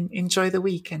one. Enjoy the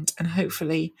weekend, and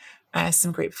hopefully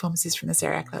some great performances from the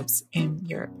Serie A clubs in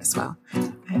Europe as well.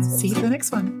 And see you for the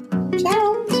next one.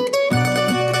 Ciao.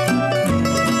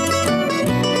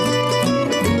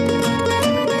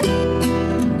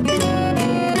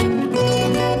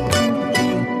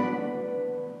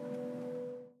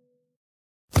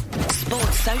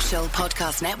 Social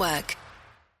Podcast Network.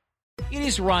 It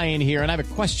is Ryan here, and I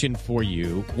have a question for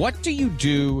you. What do you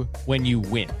do when you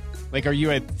win? Like, are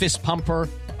you a fist pumper,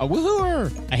 a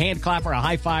woohooer, a hand clapper, a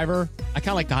high fiver? I kind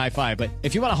of like the high five, but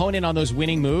if you want to hone in on those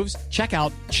winning moves, check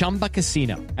out Chumba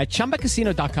Casino. At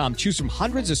ChumbaCasino.com, choose from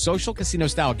hundreds of social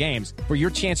casino-style games for your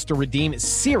chance to redeem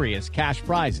serious cash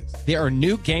prizes. There are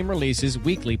new game releases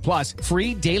weekly, plus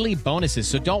free daily bonuses,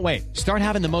 so don't wait. Start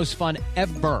having the most fun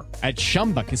ever at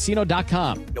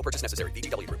ChumbaCasino.com. No purchase necessary.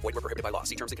 VGW Group. Void where prohibited by law.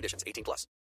 See terms and conditions. 18+.